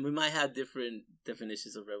might have different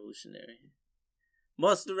definitions of revolutionary.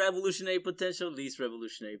 Most the revolutionary potential, least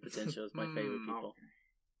revolutionary potential is my favorite people. Okay.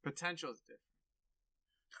 Potential is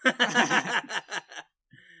different.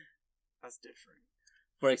 That's different.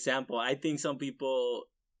 For example, I think some people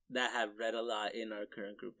that have read a lot in our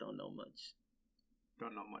current group don't know much.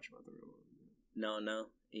 Don't know much about the real world. No,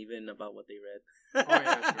 even about what they read. Oh,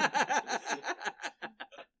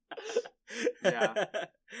 yeah, yeah.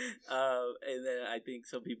 And then I think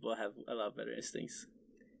some people have a lot better instincts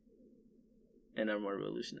and are more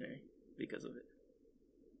revolutionary because of it.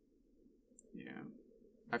 Yeah.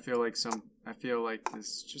 I feel like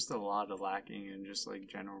there's just a lot of lacking in just like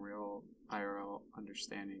general real IRL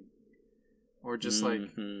understanding. Or just like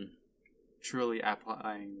truly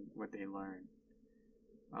applying what they learn.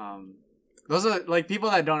 Those are like people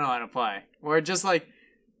that don't know how to play. Or just like,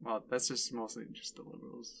 well, that's just mostly just the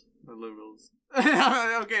liberals.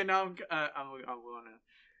 Okay, now I'm going to.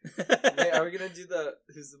 Wait, are we gonna do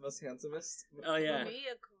who's the most handsomest? Oh yeah. Me,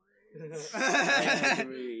 of course. I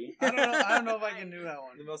agree. I don't know if I can do that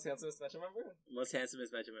one. The most handsomest match member? Most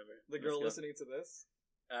handsomest match member. The Let's girl go. listening to this?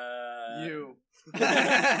 You.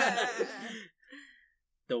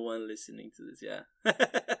 The one listening to this, yeah.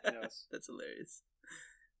 Yes. That's hilarious.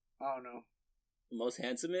 I don't know. Most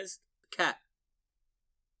handsomest? Cat.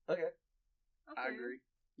 Okay. I agree.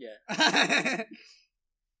 Yeah. I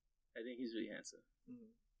think he's really handsome.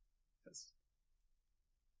 Yes.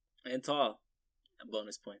 And tall.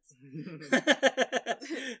 Bonus points.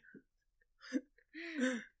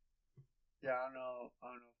 Yeah, I don't know if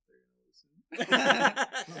they're gonna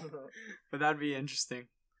listen. But that'd be interesting.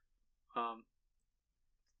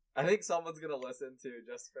 I think someone's gonna listen to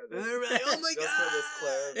just for this. They're like, oh my just god! for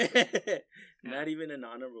this clip. Not even an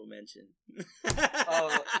honorable mention.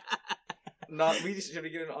 Should we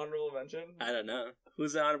get an honorable mention? I don't know.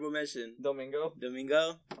 Who's the honorable mention? Domingo.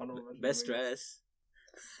 Honorable Honorable mention. best Domingo. dress.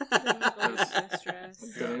 Best dress.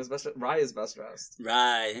 Domingo's best. Rye is best dressed.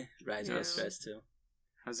 Rye's Yeah. best dress too.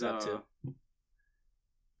 Has Top two.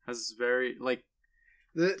 has very like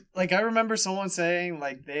Like I remember someone saying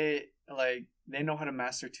like they know how to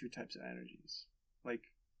master two types of energies.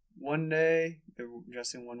 Like one day they're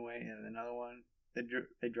dressing one way, and another one they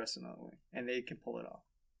dress another way, and they can pull it off.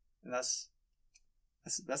 And that's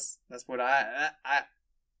what that's what I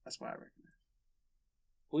recommend.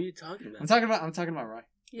 Who are you talking about? I'm talking about Rye.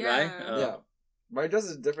 Yeah. Right? Yeah. Rye dress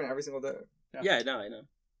is different every single day. Yeah, I know.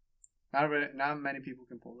 Not many people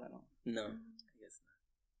can pull that off. No, I guess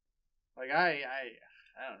Like I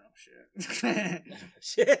don't know shit. not.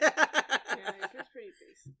 Shit. Yeah, it's pretty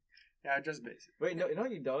basic. Yeah, just basic. Wait, no, you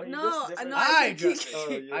don't. You No, dress different. no, I I dress. Oh,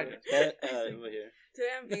 yeah. I dress. Over here. Today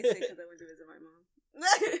I'm basic because I went to visit my mom.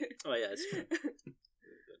 Oh yeah, that's true. Go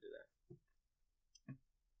do that.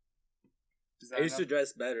 Is that I used to enough?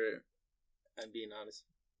 dress better. I'm being honest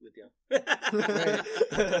with you.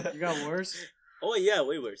 You got worse? Oh yeah,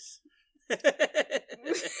 way worse. Wow.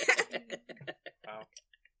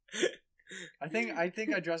 I think I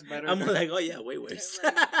dress better. I'm than- like, oh yeah, way worse.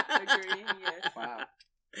 Agree, yes. Wow.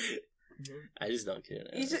 I just don't care.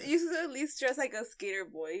 You should at least dress like a skater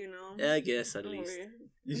boy, you know? Yeah, I guess at least.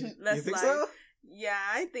 You Less think like- so? Yeah,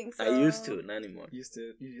 I think so. I used to, not anymore. Used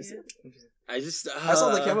to. You used to. I just. I saw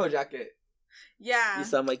the camo jacket. Yeah. You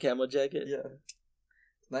saw my camo jacket? Yeah.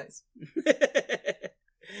 Nice.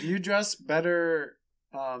 Do you dress better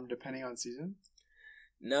depending on season?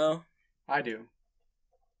 No. I do.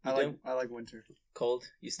 You do? I like winter. Cold,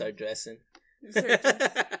 you start dressing.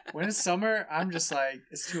 When it's summer, I'm just like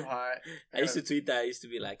it's too hot. I used to tweet that. I used to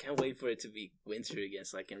be like, can't wait for it to be winter again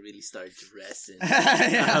so I can really start dressing.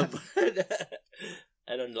 Yeah. But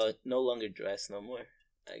I don't no longer dress no more,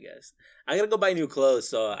 I guess. I gotta go buy new clothes,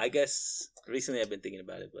 so I guess recently I've been thinking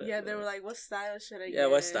about it. But Yeah, they were like, what style should I get? yeah,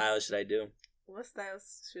 what style should I do? What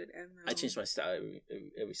styles should Emma? I change my style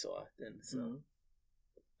every so often, so Mhm.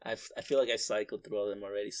 I feel like I cycled through all of them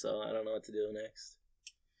already, so I don't know what to do next.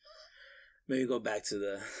 Maybe go back to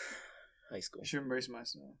the high school. You should embrace my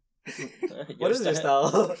style. What is your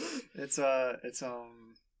style? It's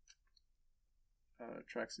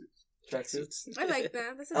tracksuits. Tracksuits. I like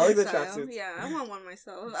that. That's a I like nice the style. tracksuits. Yeah, I want one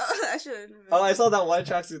myself. I should. Oh, I saw that one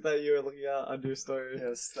tracksuit that you were looking at on your story.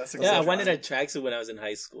 Yes, that's Yeah, I exactly wanted a right. tracksuit when I was in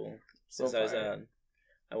high school. So Since I was fire.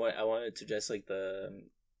 I wanted to dress like the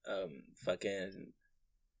fucking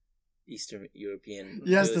Eastern European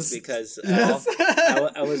Yes, dudes this- because yes.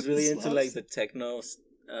 I was really into Slubs. like the techno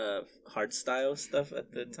hard style stuff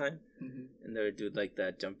at the time, Mhm. and they would do like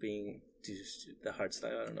that jumping to the hard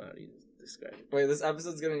style. I don't know how to describe it. Wait, this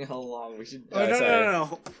episode's getting hell long. We should. Oh, no, sorry.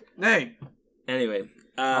 no. Hey. Anyway,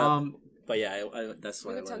 but yeah, I that's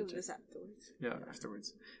We're what I gonna talk wanted about to. this afterwards. Yeah,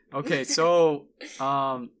 afterwards. Okay, so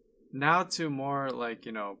now to more like,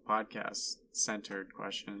 podcast centered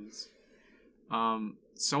questions.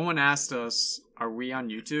 Someone asked us, are we on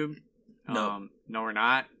YouTube? No. No, we're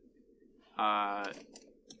not.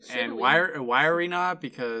 Should And we? why are we not?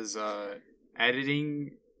 Because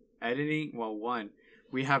editing. Well, one,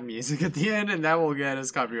 we have music at the end, and that will get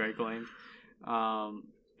us copyright claimed.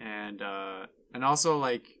 And also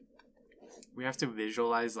like we have to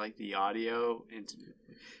visualize like the audio into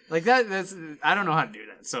like that's I don't know how to do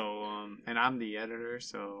that. So and I'm the editor,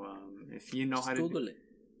 so if you know Just how to Google do it.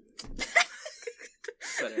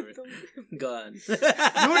 Whatever. Go on. You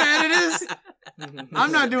know what an edit is?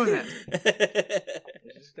 I'm not doing that.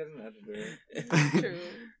 You just get an editor. True.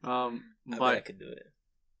 I bet I But could do it.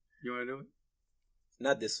 you want to do it?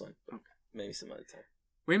 Not this one. Maybe some other time.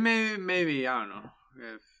 We maybe I don't know.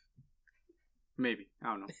 If maybe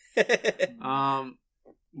I don't know.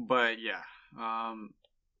 But yeah.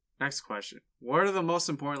 Next question. What are the most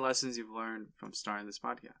important lessons you've learned from starting this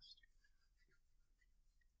podcast?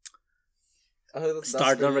 Oh, that's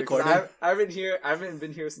Start for the you, 'cause recording? I haven't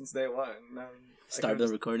been here since day one. I Start kinda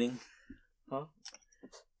the recording. Huh?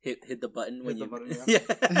 Hit the button when Hit you the button,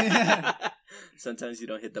 yeah. Sometimes you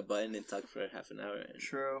don't hit the button and talk for half an hour. And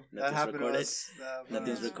True. That Nothing's happened recorded. to us.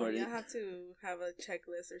 Nothing's Yeah, recorded. You have to have a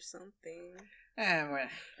checklist or something. I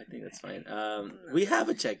think that's fine. We have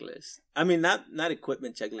a checklist. I mean, not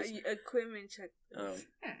equipment checklist. Equipment check.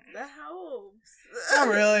 That helps. Not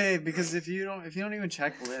really, because if you don't even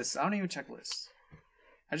check lists, I don't even check lists.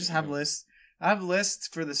 I just have lists. I have lists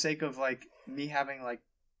for the sake of like me having like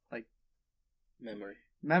Memory.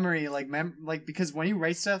 memory, because when you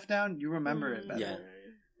write stuff down, you remember it better. Yeah.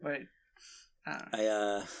 But I don't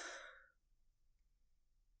know.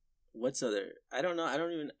 What's other? I don't know. I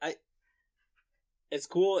don't even. It's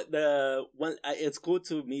cool. It's cool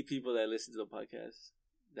to meet people that listen to the podcast.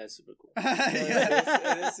 That's super cool.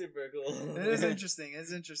 It is super cool. It is interesting.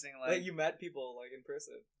 It's interesting. Like Like you met people like in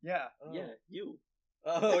person. yeah. Oh. Yeah, you.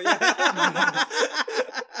 Oh yeah.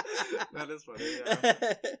 That is funny.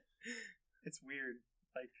 Yeah. It's weird.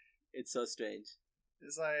 It's so strange.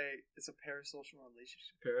 It's like it's a parasocial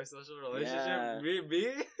relationship. Parasocial Yeah. relationship.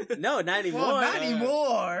 Me. No, not anymore. Well, not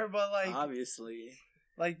anymore, but like Obviously.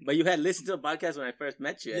 like But you had listened to the podcast when I first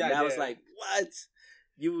met you, and Yeah, I I was did. like, "What?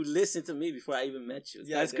 You listened to me before I even met you?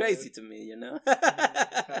 Yeah, I That's did. crazy to me, you know."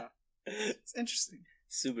 it's interesting.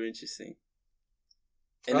 Super interesting.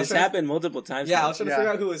 And I was this trying- happened multiple times. Yeah, I now. was trying to Yeah.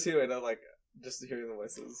 figure out who was who, and I'm like, just hearing the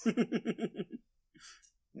voices.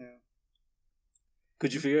 Yeah.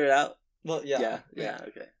 Could you figure it out? Well, yeah. Yeah.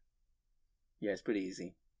 Okay. Yeah, it's pretty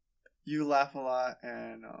easy. You laugh a lot,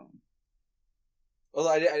 and Although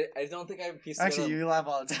I don't think I pieced actually, together. you laugh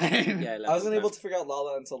all the time. Yeah, I wasn't able to figure out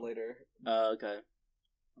Lala until later. Okay.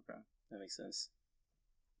 Okay. That makes sense.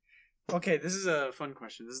 Okay, this is a fun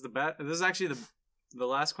question. This is actually the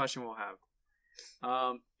last question we'll have.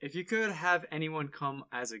 If you could have anyone come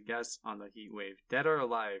as a guest on the Heat Wave, dead or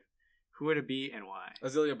alive, who would it be and why?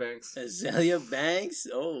 Azealia Banks. Azalea Banks?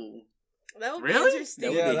 Oh. That would Really? be interesting. That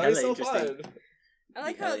would Yeah, be that was hella so interesting. fun. I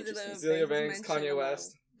like Hella how interesting. Azealia Banks, Kanye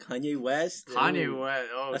West. Kanye West? Kanye Ooh. West.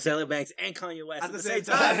 Oh, Azalea Banks and Kanye West At at the the same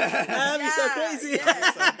same time. time. That'd be so Yeah, crazy.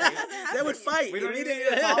 yeah. They would fight. We don't even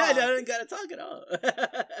immediately. need to talk. I don't gotta talk at all.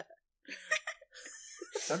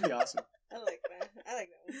 That'd be awesome. I like that. I like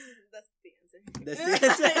that one. That's the answer.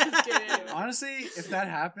 That's the answer. Just kidding. Honestly, if that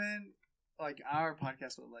happened, like our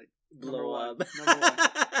podcast would like Blow up. Number one.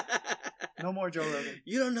 No more Joe Rogan.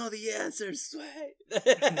 You don't know the answer, Sway.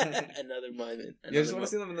 Another moment. Yeah, I just want to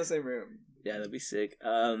see them in the same room. Yeah, that'd be sick.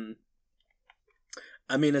 I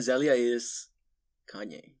mean, Azalea is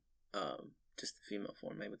Kanye. Just the female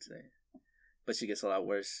form, I would say. But she gets a lot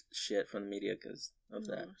worse shit from the media because of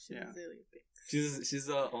that. No, she's Yeah. really big. She's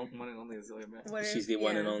the one and only Azealia Banks. What She's if- the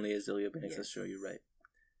one and yeah. only Azalea Banks. Yes. That's true. You're right.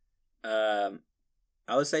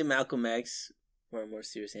 I would say Malcolm X for a more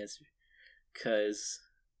serious answer, because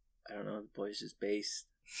I don't know, the boy's just based.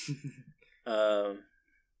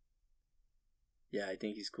 Yeah, I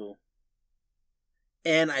think he's cool,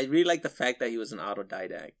 and I really like the fact that he was an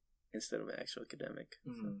autodidact. instead of an actual academic.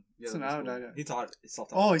 Mm-hmm. Yeah, So that's now- cool. now- He taught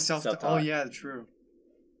self-taught. Oh, he's self. Self-taught. Oh, yeah, true.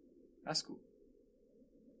 That's cool.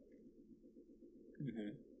 Hmm.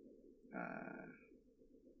 I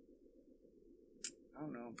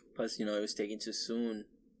don't know. Plus, it was taken too soon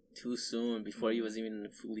before he was even a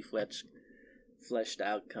fully fleshed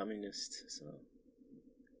out communist. So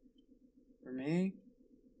For me,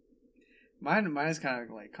 mine is kind of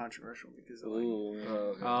like controversial because of, like,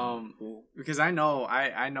 Ooh. Because I know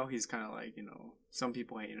he's kind of like, some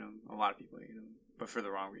people hate him, a lot of people hate him, but for the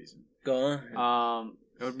wrong reason. Go on.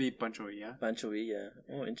 It would be Pancho Villa. Pancho Villa.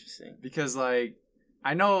 Oh, interesting. Because like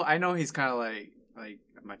I know he's kind of like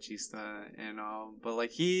machista and all, but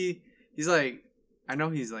like he's like, I know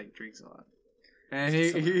he's like drinks a lot, and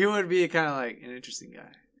he would be kind of like an interesting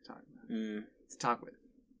guy to talk with.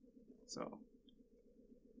 So,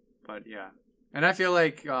 but yeah, and I feel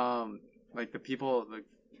like the people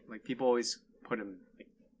like people always put him,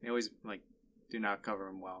 they always like do not cover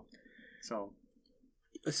him well. So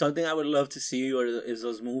Something I would love to see is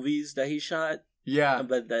those movies that he shot, yeah,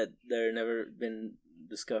 but that they're never been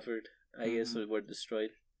discovered. I guess or were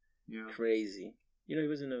destroyed. yeah. Crazy. He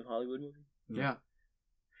was in a Hollywood movie. Yeah.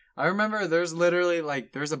 I remember there's literally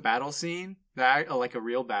there's a battle scene like a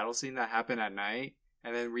real battle scene that happened at night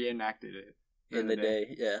and then reenacted it In the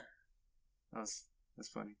day. Yeah. That's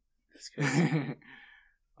funny. That's crazy.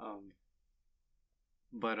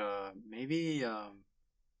 But maybe I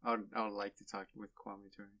would like to talk with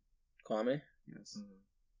Kwame Ture. Kwame? Yes.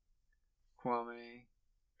 Kwame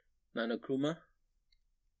Nana Nkrumah?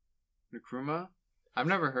 Nkrumah? I've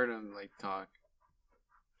never heard him talk.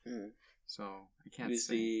 Mm. So I can't He was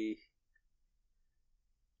say.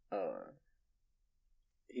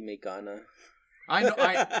 He made Ghana.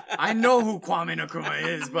 I know who Kwame Nkrumah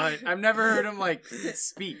is, but I've never heard him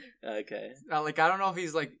speak. Okay. I don't know if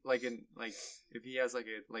he's if he has a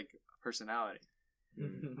personality.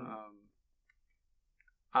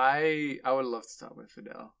 I would love to talk with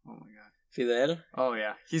Fidel. Oh my god. Fidel? Oh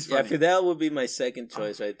yeah, he's funny. Yeah, Fidel would be my second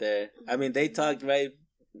choice right there. I mean, they talked, right?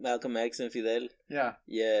 Malcolm X and Fidel. Yeah.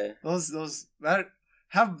 Yeah. Those that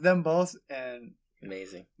have them both and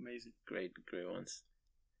Amazing. great. Great ones.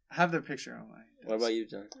 I have their picture on my. What about you,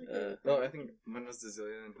 John? I think mine was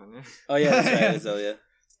Zelia and Tanya. Oh, yeah, that's right. Azalea.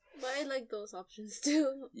 But I like those options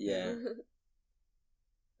too. Yeah.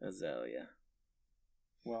 Azalea.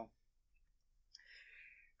 Well,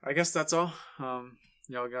 I guess that's all.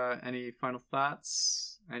 Y'all got any final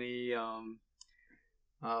thoughts? Any end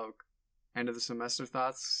of the semester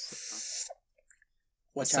thoughts?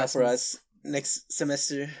 Watch out for us next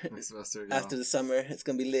semester. Next semester, yeah. After the summer, it's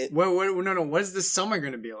gonna be lit. No. What is this summer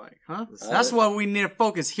gonna be like? Huh? The That's summer. what we need to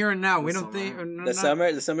focus here and now. We The don't think The summer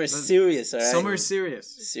is serious. All right. Summer is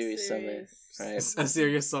serious. Serious summer. All right. It's a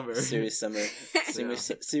serious summer. Serious summer.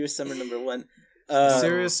 Serious summer number one.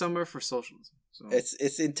 Serious summer for socialism. So.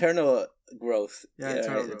 It's internal growth. Yeah,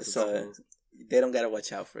 internal right? growth. So they don't gotta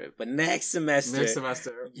watch out for it. But next semester,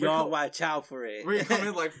 y'all watch out for it. We're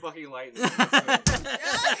coming like fucking lightning.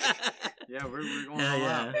 Yeah, we're going all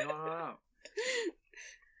out. We're going all out.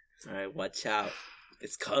 All right, watch out.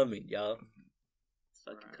 It's coming, y'all. It's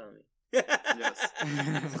fucking coming. Yes.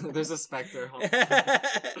 There's a specter.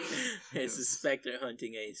 It's a specter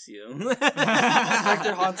hunting ASU.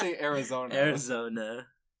 Specter haunting Arizona. Arizona.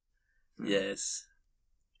 Yes.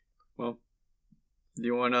 Well, do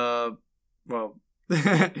you wanna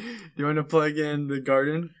plug in the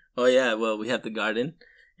garden? Oh yeah, well we have the garden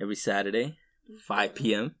every Saturday, 5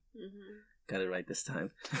 p.m. Mm-hmm. Got it right this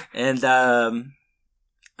time. And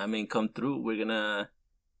come through. We're gonna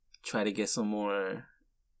try to get some more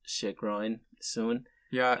shit growing soon.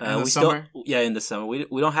 Yeah, in the summer. In the summer.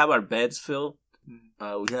 We don't have our beds filled.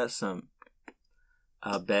 We have some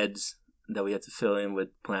beds that we have to fill in with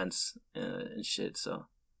plants and shit. So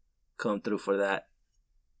come through for that,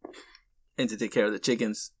 and to take care of the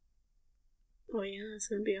chickens. Oh yeah, it's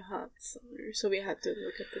gonna be a hot summer, so we have to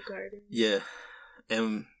look at the garden. Yeah,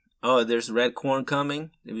 and there's red corn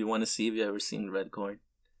coming. If you want to see, if you ever seen red corn,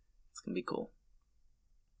 it's gonna be cool.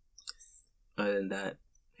 Other than that,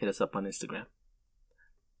 hit us up on Instagram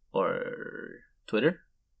or Twitter.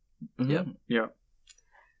 Mm-hmm. Yep. Yeah.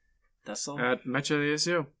 That's all. At Metro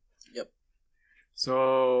ASU. Yep.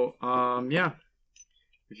 So, yeah.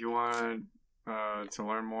 If you want to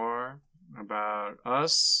learn more about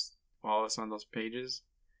us, follow us on those pages.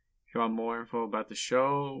 If you want more info about the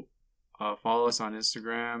show, follow us on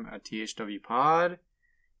Instagram at THWPod.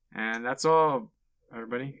 And that's all,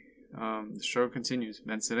 everybody. The show continues.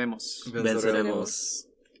 Venceremos. Venceremos.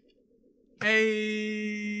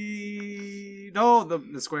 Hey! No,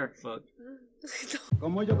 the square. Fuck.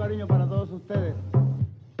 Con mucho cariño para todos ustedes.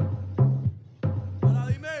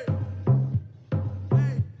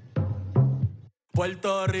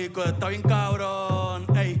 Puerto Rico está bien cabrón,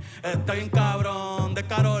 ey, está bien cabrón. De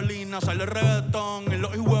Carolina sale el reggaetón y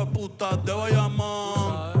los hijueputas de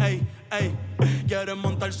Bayamón, ey, ey. Quieren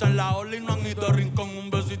montarse en la ola y no han ido a Rincón.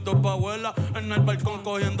 Un besito pa' abuela en el balcón,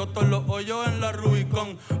 cogiendo todos los hoyos en la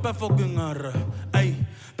Rubicón. P-fucking-R, ey.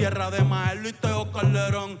 Tierra de Maelo y Teo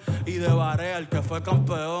Calderón. Y de Barea, el que fue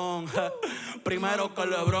campeón. Primero que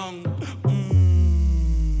Lebrón.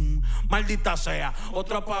 Maldita sea,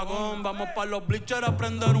 otro apagón. Vamos pa' los bleachers a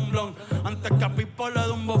prender un blon. Antes que a Pipo le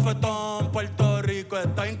dé un bofetón. Puerto Rico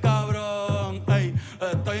está bien cabrón, ey,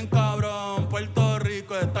 está bien cabrón. Puerto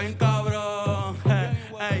Rico está bien cabrón,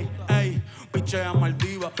 ey, ey. Pichea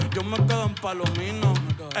Maldiva, yo me quedo en Palomino,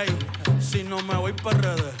 ey. Si no me voy pa'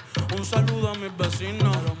 redes, un saludo a mis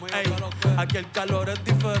vecinos, ey. Aquí el calor es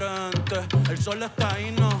diferente, el sol está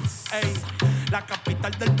ahí, no, ey. La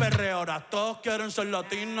capital del perreo, ahora todos quieren ser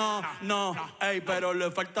latinos, no, ey. Pero le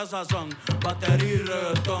falta sazón, batería y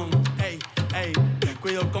reggaetón, ey, ey.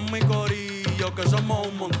 Cuido con mi corillo que somos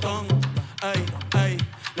un montón, ey, ey.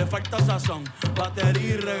 Le falta sazón,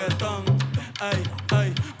 batería y reggaetón, ey,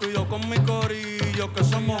 ey. Cuido con mi corillo que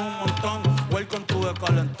somos un montón. Welcome to the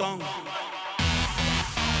calentón.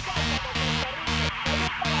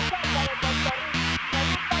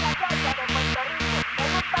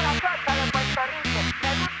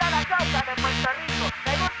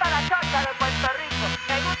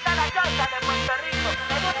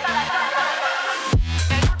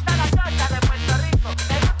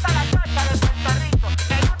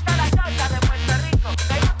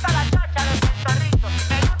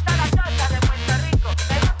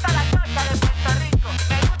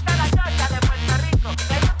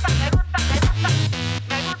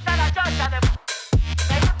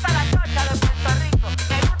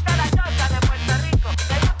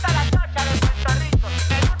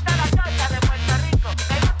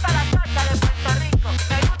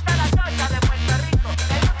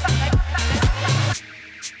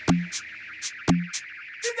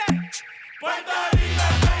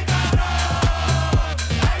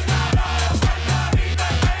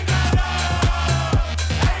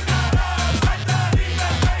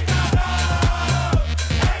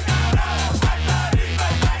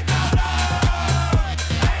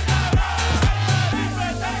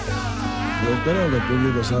 Creo que el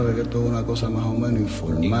público sabe que esto es una cosa más o menos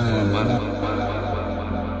informal.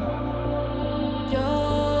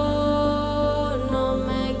 Yo no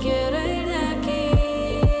me quiero ir de aquí,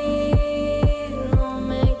 no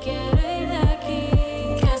me quiero ir de aquí.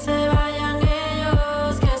 Que se vayan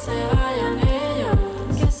ellos, que se vayan ellos,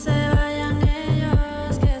 que se vayan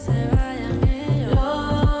ellos, que se vayan ellos.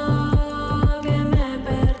 Lo que me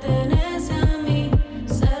pertenece a mí,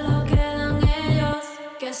 se lo quedan ellos,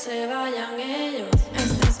 que se vayan ellos.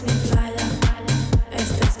 Esta es mi playa,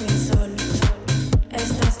 este es mi sol,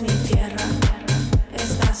 esta es mi tierra,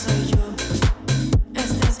 esta soy yo.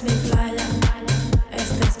 Esta es mi playa,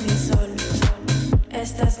 este es mi sol,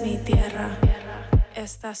 esta es mi tierra,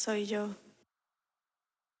 esta soy yo.